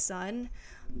in the sun.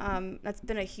 That's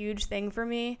been a huge thing for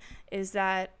me, is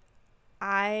that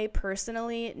I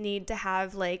personally need to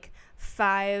have like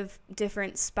 5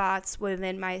 different spots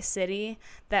within my city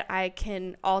that I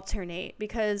can alternate,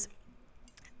 because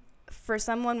for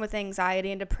someone with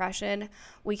anxiety and depression,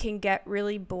 we can get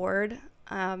really bored,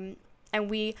 and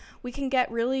we can get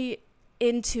really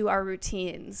into our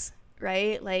routines,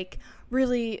 right? Like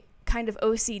really kind of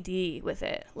OCD with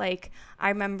it. Like I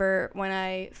remember when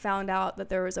I found out that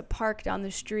there was a park down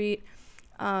the street,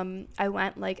 I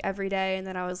went like every day, and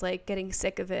then I was like getting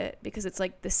sick of it because it's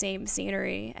like the same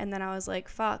scenery. And then I was like,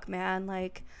 fuck, man,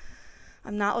 like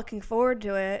I'm not looking forward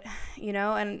to it, you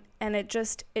know? And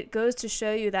it goes to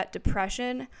show you that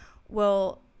depression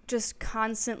will just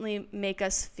constantly make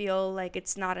us feel like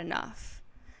it's not enough.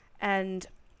 And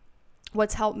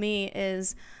what's helped me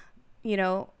is, you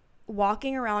know,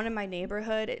 walking around in my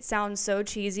neighborhood. It sounds so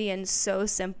cheesy and so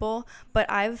simple, but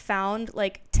I've found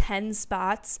like 10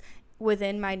 spots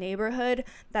within my neighborhood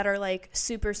that are like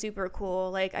super, super cool.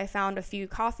 Like I found a few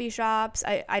coffee shops.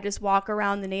 I just walk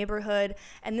around the neighborhood,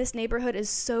 and this neighborhood is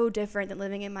so different than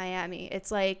living in Miami.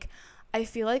 It's like, I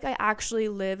feel like I actually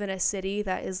live in a city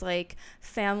that is like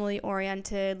family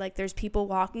oriented. Like there's people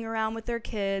walking around with their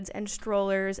kids and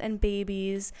strollers and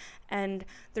babies, and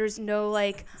there's no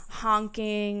like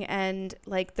honking, and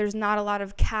like there's not a lot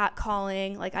of cat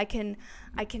calling. Like I can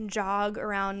jog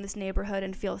around this neighborhood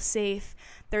and feel safe.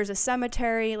 There's a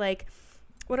cemetery. Like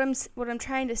what I'm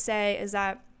trying to say is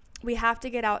that we have to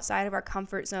get outside of our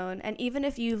comfort zone. And even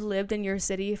if you've lived in your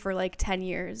city for like 10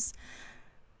 years,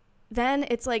 then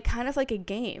it's like kind of like a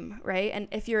game, right? And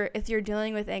if you're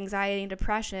dealing with anxiety and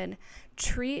depression,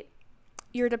 treat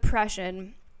your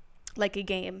depression like a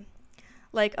game.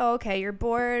 Like, oh, okay, you're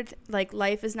bored, like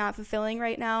life is not fulfilling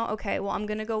right now. Okay, well, I'm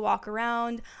going to go walk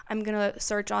around. I'm going to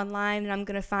search online, and I'm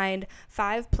going to find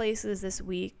 5 places this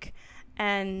week,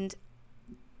 and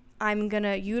I'm going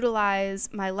to utilize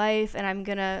my life, and I'm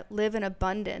going to live in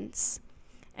abundance.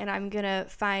 And I'm going to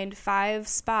find 5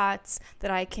 spots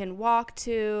that I can walk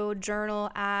to, journal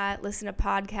at, listen to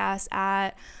podcasts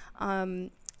at,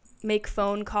 make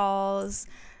phone calls.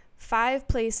 5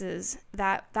 places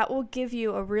that will give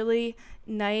you a really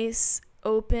nice,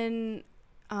 open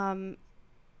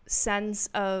sense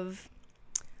of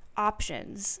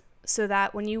options, so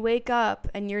that when you wake up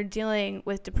and you're dealing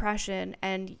with depression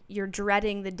and you're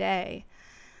dreading the day,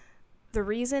 the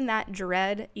reason that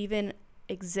dread even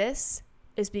exists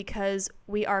is because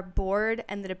we are bored,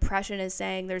 and the depression is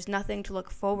saying there's nothing to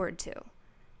look forward to.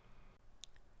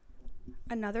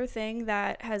 Another thing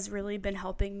that has really been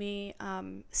helping me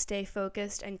stay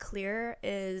focused and clear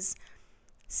is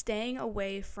staying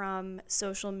away from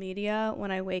social media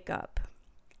when I wake up.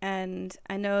 And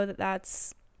I know that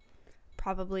that's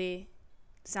probably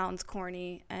sounds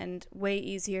corny and way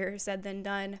easier said than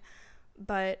done,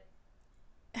 but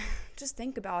just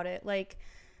think about it. Like,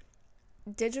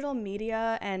 digital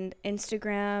media and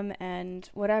Instagram and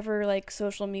whatever like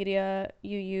social media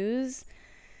you use,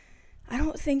 I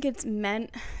don't think it's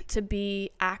meant to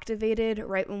be activated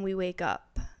right when we wake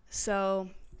up. So,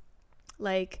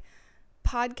 like,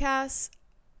 podcasts,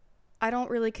 I don't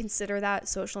really consider that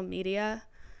social media.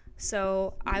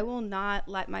 So I will not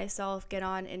let myself get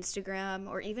on Instagram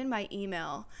or even my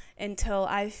email until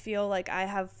I feel like I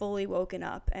have fully woken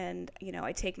up and,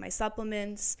 I take my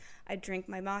supplements, I drink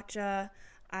my matcha,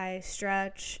 I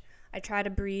stretch, I try to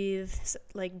breathe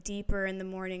like deeper in the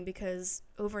morning, because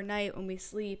overnight when we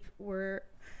sleep,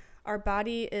 our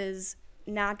body is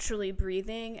naturally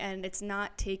breathing and it's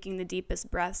not taking the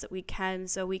deepest breaths that we can,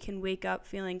 so we can wake up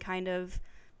feeling kind of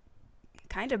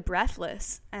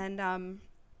breathless. And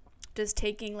just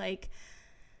taking like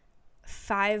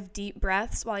 5 deep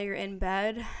breaths while you're in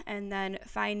bed, and then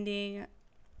finding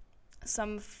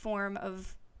some form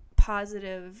of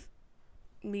positive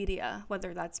media,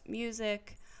 whether that's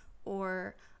music,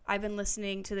 or I've been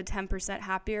listening to the 10%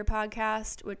 Happier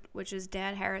podcast, which is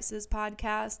Dan Harris's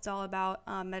podcast. It's all about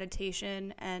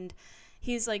meditation, and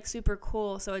he's like super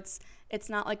cool. So it's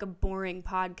not like a boring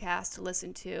podcast to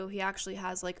listen to. He actually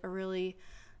has like a really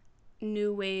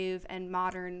new wave and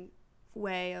modern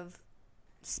way of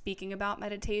speaking about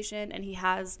meditation, and he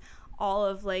has all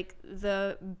of like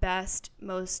the best,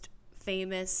 most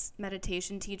famous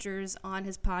meditation teachers on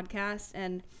his podcast,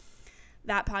 and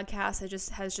that podcast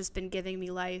has just been giving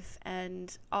me life.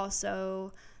 And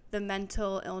also the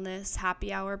Mental Illness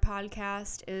Happy Hour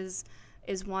podcast is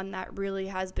one that really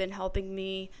has been helping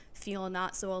me feel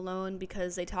not so alone,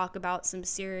 because they talk about some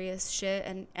serious shit,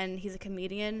 and he's a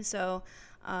comedian, so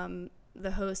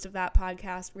the host of that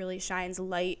podcast really shines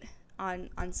light on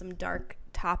some dark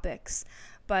topics.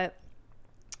 But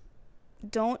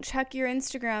don't check your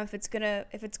Instagram if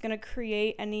it's gonna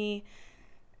create any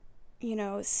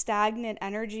stagnant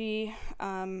energy.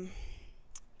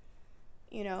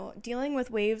 Dealing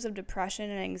with waves of depression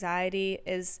and anxiety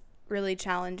is really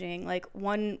challenging. Like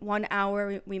one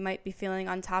hour we might be feeling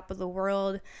on top of the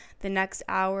world, the next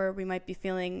hour we might be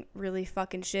feeling really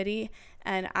fucking shitty,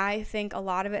 and I think a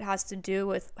lot of it has to do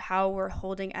with how we're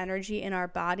holding energy in our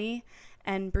body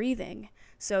and breathing.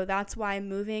 So that's why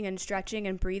moving and stretching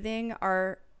and breathing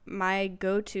are my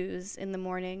go-tos in the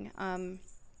morning.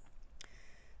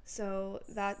 So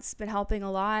that's been helping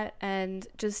a lot, and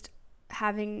just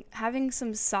having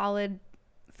some solid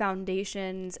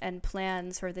foundations and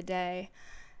plans for the day,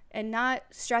 and not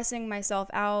stressing myself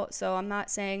out. So I'm not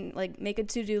saying like make a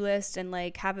to-do list and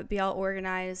like have it be all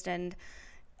organized and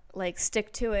like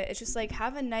stick to it. It's just like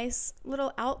have a nice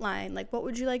little outline. Like, what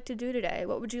would you like to do today?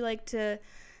 Who would you like to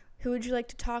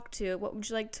talk to? What would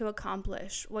you like to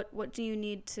accomplish? What do you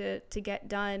need to get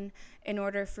done in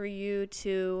order for you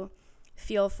to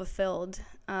feel fulfilled?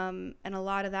 And a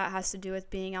lot of that has to do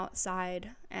with being outside.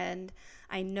 And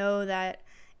I know that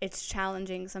it's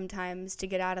challenging sometimes to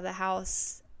get out of the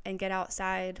house and get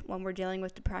outside when we're dealing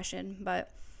with depression.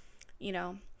 But,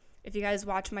 if you guys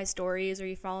watch my stories or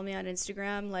you follow me on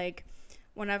Instagram, like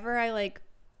whenever I like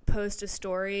post a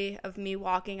story of me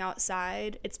walking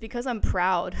outside, it's because I'm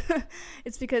proud.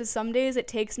 It's because some days it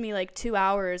takes me like 2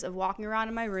 hours of walking around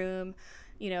in my room,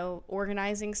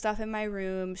 organizing stuff in my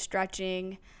room,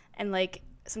 stretching, and like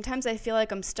sometimes I feel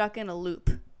like I'm stuck in a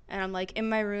loop. And I'm like in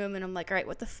my room and I'm like, all right,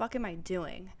 what the fuck am I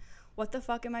doing?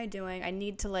 I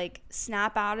need to like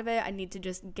snap out of it. I need to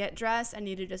just get dressed. I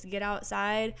need to just get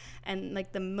outside. And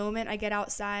like the moment I get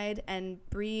outside and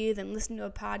breathe and listen to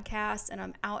a podcast and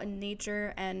I'm out in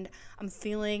nature and I'm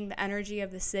feeling the energy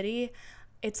of the city,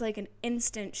 it's like an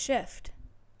instant shift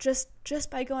just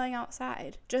by going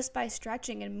outside, just by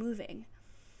stretching and moving.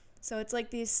 So it's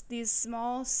like these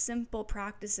small, simple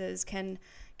practices can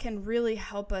really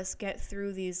help us get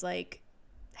through these like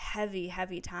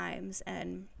heavy times.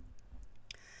 And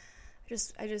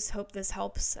I just hope this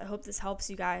helps. I hope this helps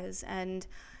you guys. And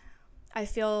I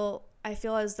feel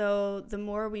as though the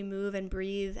more we move and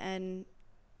breathe and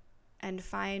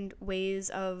find ways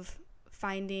of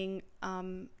finding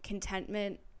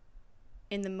contentment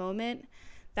in the moment,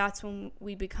 that's when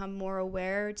we become more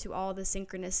aware to all the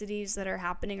synchronicities that are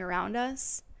happening around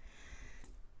us.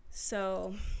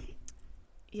 So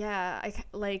yeah,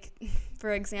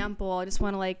 for example, I just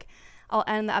want to I'll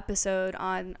end the episode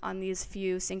on these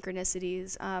few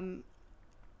synchronicities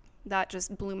that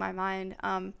just blew my mind.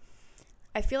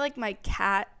 I feel like my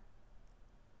cat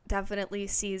definitely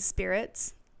sees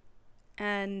spirits,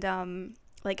 and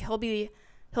he'll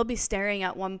be staring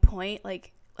at one point,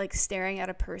 like staring at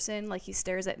a person, like he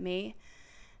stares at me.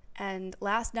 And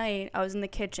last night I was in the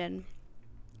kitchen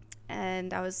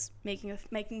and I was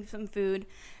making some food,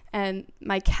 and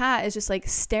my cat is just like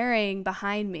staring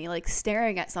behind me, like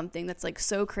staring at something that's like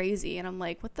so crazy. And I'm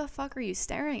like, what the fuck are you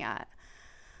staring at?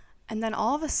 And then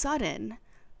all of a sudden,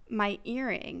 my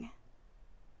earring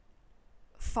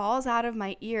falls out of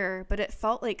my ear, but it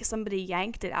felt like somebody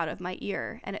yanked it out of my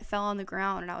ear and it fell on the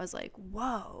ground. And I was like,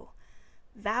 whoa,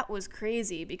 that was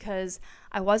crazy, because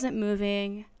I wasn't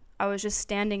moving. I was just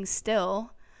standing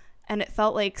still, and it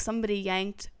felt like somebody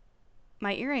yanked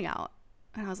my earring out.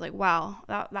 And I was like, wow,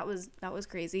 that was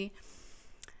crazy.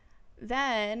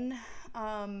 Then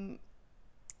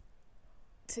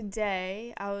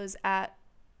today I was at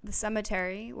the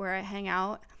cemetery where I hang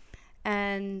out,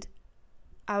 and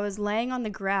I was laying on the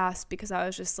grass because I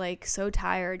was just like so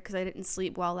tired because I didn't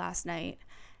sleep well last night,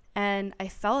 and I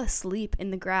fell asleep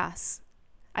in the grass.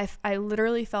 I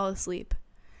literally fell asleep,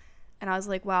 and I was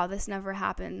like, wow, this never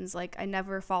happens. Like, I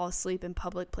never fall asleep in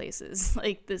public places.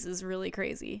 Like, this is really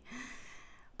crazy.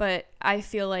 But I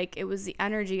feel like it was the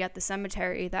energy at the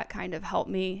cemetery that kind of helped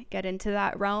me get into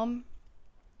that realm.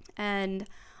 And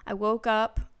I woke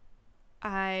up,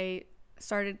 I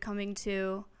started coming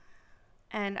to,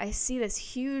 and I see this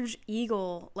huge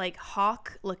eagle, like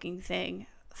hawk looking thing,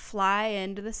 fly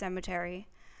into the cemetery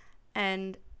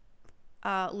and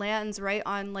lands right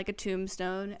on like a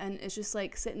tombstone, and it's just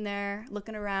like sitting there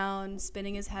looking around,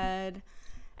 spinning his head.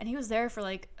 And he was there for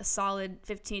like a solid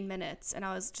 15 minutes, and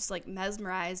I was just like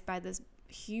mesmerized by this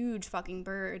huge fucking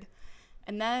bird.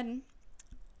 And then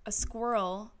a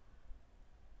squirrel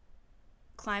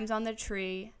climbs on the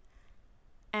tree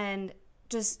and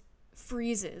just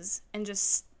freezes and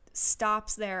just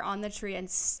stops there on the tree and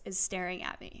is staring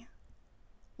at me,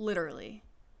 literally.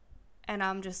 And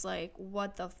I'm just like,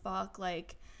 what the fuck?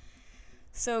 Like,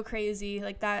 so crazy.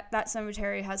 Like, that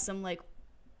cemetery has some like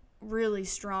really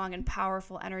strong and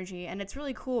powerful energy, and it's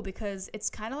really cool because it's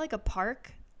kind of like a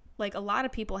park. Like, a lot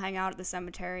of people hang out at the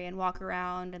cemetery and walk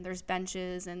around, and there's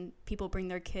benches and people bring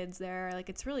their kids there. Like,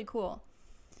 it's really cool.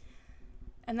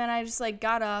 And then I just like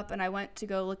got up and I went to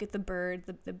go look at the bird,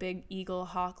 the big eagle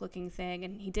hawk looking thing,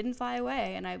 and he didn't fly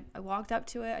away. And I walked up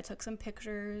to it, I took some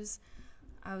pictures.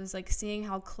 I was like seeing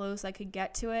how close I could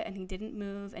get to it, and he didn't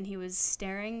move, and he was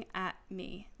staring at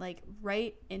me, like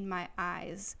right in my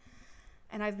eyes.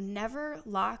 And I've never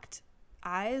locked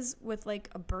eyes with like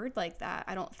a bird like that,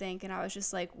 I don't think. And I was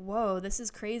just like, whoa, this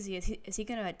is crazy. Is he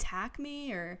gonna attack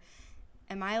me, or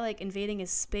am I like invading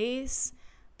his space?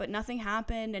 But nothing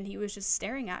happened, and he was just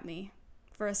staring at me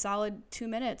for a solid 2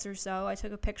 minutes or so. I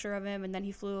took a picture of him, and then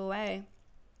he flew away.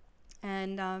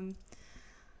 And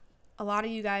a lot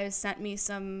of you guys sent me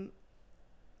some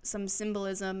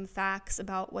symbolism, facts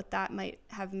about what that might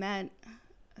have meant,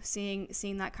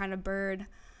 seeing that kind of bird.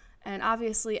 And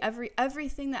obviously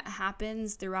everything that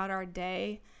happens throughout our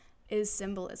day is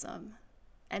symbolism.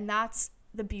 And that's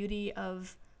the beauty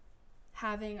of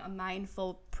having a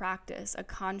mindful practice, a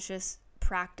conscious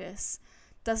practice.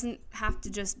 Doesn't have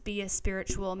to just be a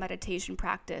spiritual meditation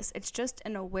practice. It's just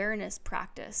an awareness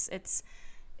practice.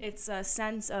 It's a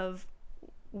sense of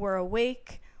we're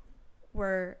awake,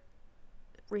 we're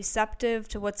receptive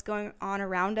to what's going on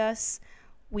around us.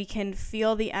 We can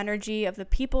feel the energy of the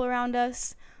people around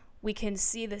us. We can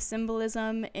see the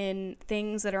symbolism in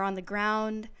things that are on the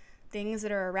ground, things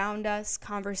that are around us,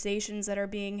 conversations that are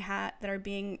being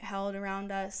held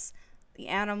around us, the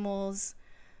animals.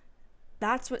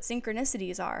 That's what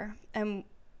synchronicities are. And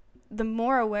the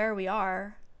more aware we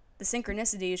are, the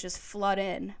synchronicities just flood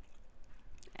in.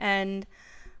 And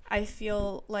I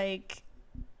feel like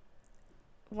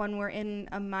when we're in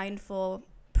a mindful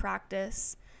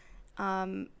practice,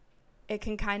 it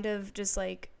can kind of just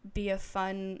like be a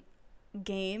fun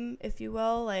game, if you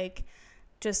will, like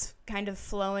just kind of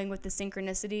flowing with the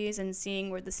synchronicities and seeing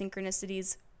where the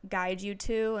synchronicities guide you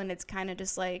to. And it's kind of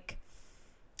just like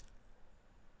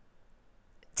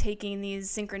taking these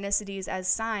synchronicities as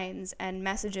signs and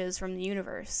messages from the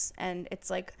universe. And it's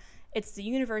like, it's the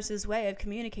universe's way of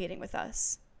communicating with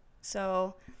us.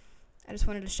 So I just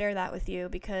wanted to share that with you,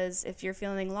 because if you're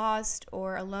feeling lost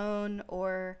or alone,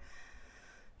 or,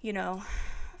 you know,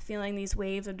 feeling these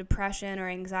waves of depression or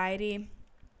anxiety,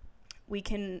 we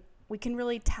can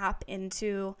really tap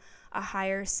into a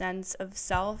higher sense of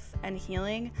self and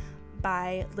healing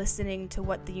by listening to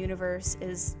what the universe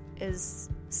is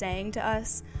saying to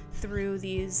us through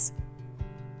these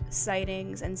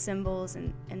sightings and symbols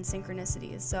and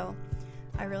synchronicities. So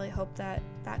I really hope that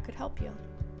could help you.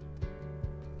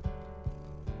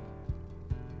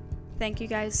 Thank you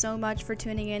guys so much for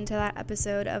tuning in to that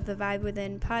episode of the Vibe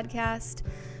Within podcast.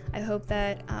 I hope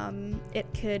that it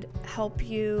could help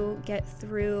you get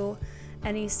through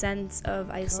any sense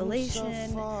of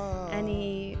isolation,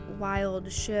 any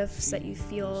wild shifts that you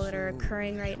feel that are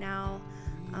occurring right now.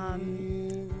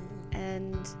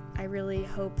 And I really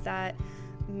hope that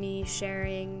me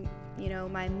sharing,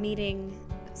 my meeting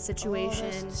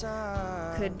situation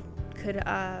could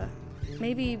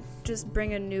maybe just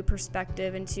bring a new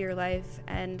perspective into your life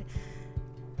and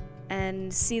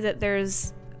see that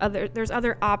there's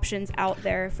other options out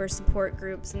there for support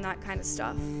groups and that kind of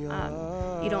stuff.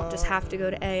 You don't just have to go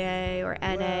to AA or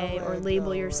NA or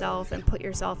label yourself and put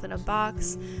yourself in a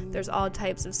box. There's all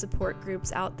types of support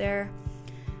groups out there.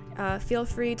 Feel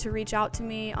free to reach out to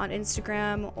me on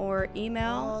Instagram or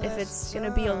email if it's going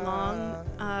to be a long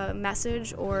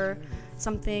message or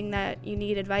something that you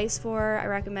need advice for. I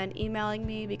recommend emailing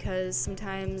me because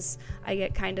sometimes I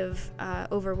get kind of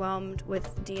overwhelmed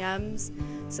with DMs.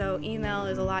 So email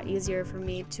is a lot easier for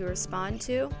me to respond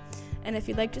to. And if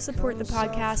you'd like to support the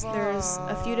podcast, there's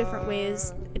a few different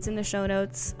ways. It's in the show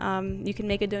notes. You can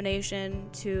make a donation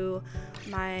to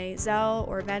my Zelle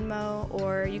or Venmo,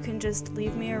 or you can just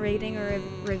leave me a rating or a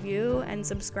review and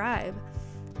subscribe.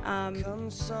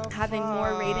 Having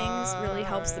more ratings really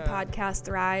helps the podcast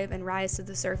thrive and rise to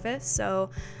the surface. So,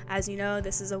 as you know,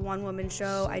 this is a one-woman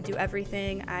show. I do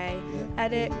everything. I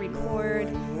edit, record,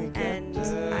 and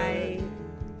I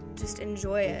just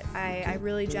enjoy it. I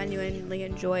really genuinely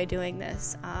enjoy doing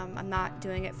this. I'm not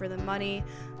doing it for the money,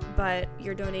 but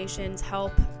your donations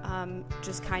help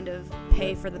just kind of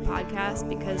pay for the podcast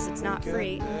because it's not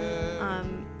free.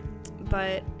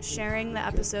 But sharing the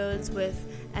episodes with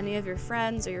any of your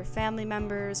friends or your family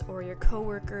members or your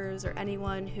coworkers or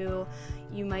anyone who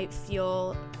you might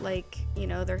feel like,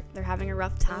 they're having a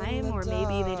rough time, or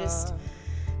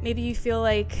maybe you feel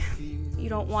like you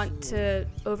don't want to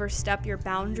overstep your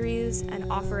boundaries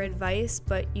and offer advice,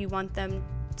 but you want them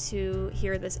to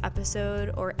hear this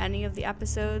episode or any of the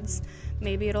episodes,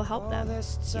 maybe it'll help them.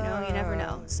 You never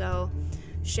know. So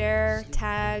share,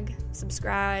 tag,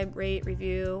 subscribe, rate,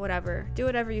 review, whatever. Do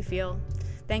whatever you feel.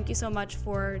 Thank you so much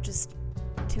for just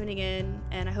tuning in,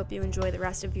 and I hope you enjoy the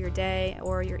rest of your day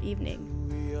or your evening.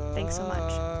 Thanks so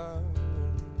much.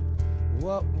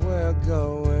 What we're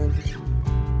going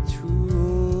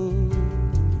through.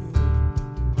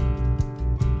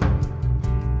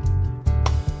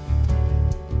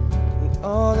 And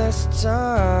all this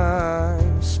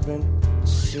time spent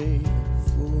saved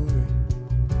for it.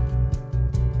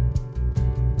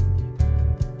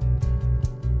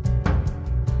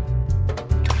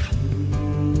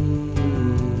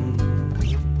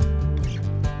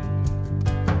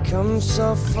 Come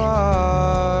so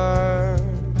far.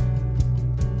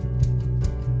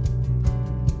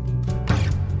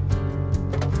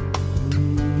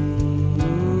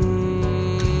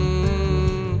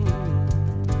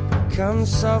 Come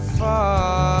so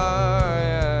far,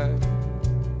 yeah.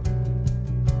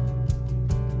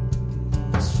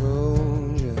 So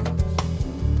just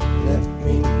let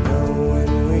me know when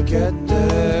we get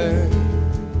there,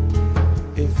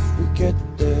 if we get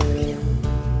there.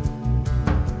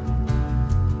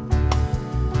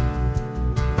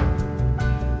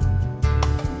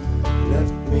 Let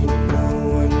me know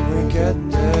when we get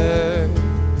there,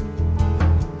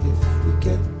 if we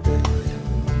get there.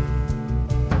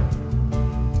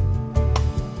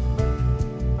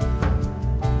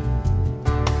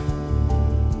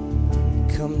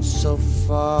 Come so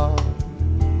far,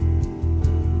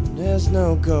 there's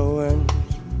no going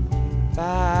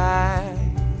back.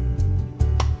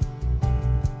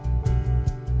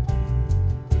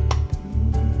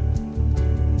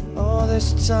 All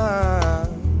this time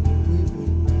we've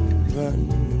been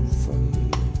running from it.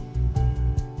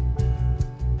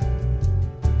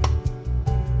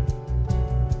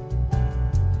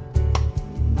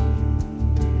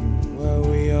 Where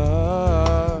we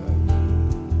are,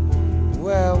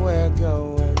 where we're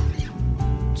going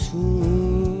to.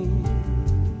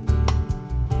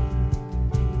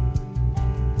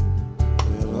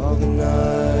 We'll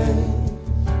organize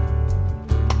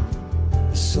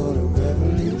a sort of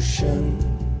revolution.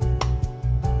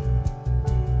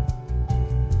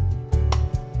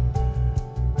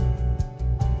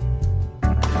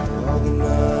 We'll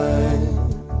organize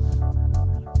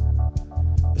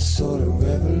a sort of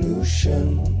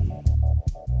revolution.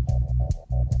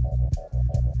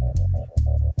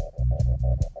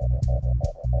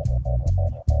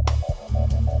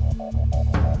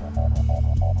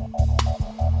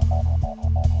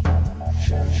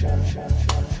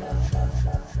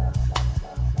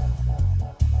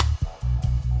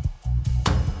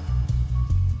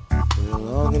 We'll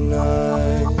organize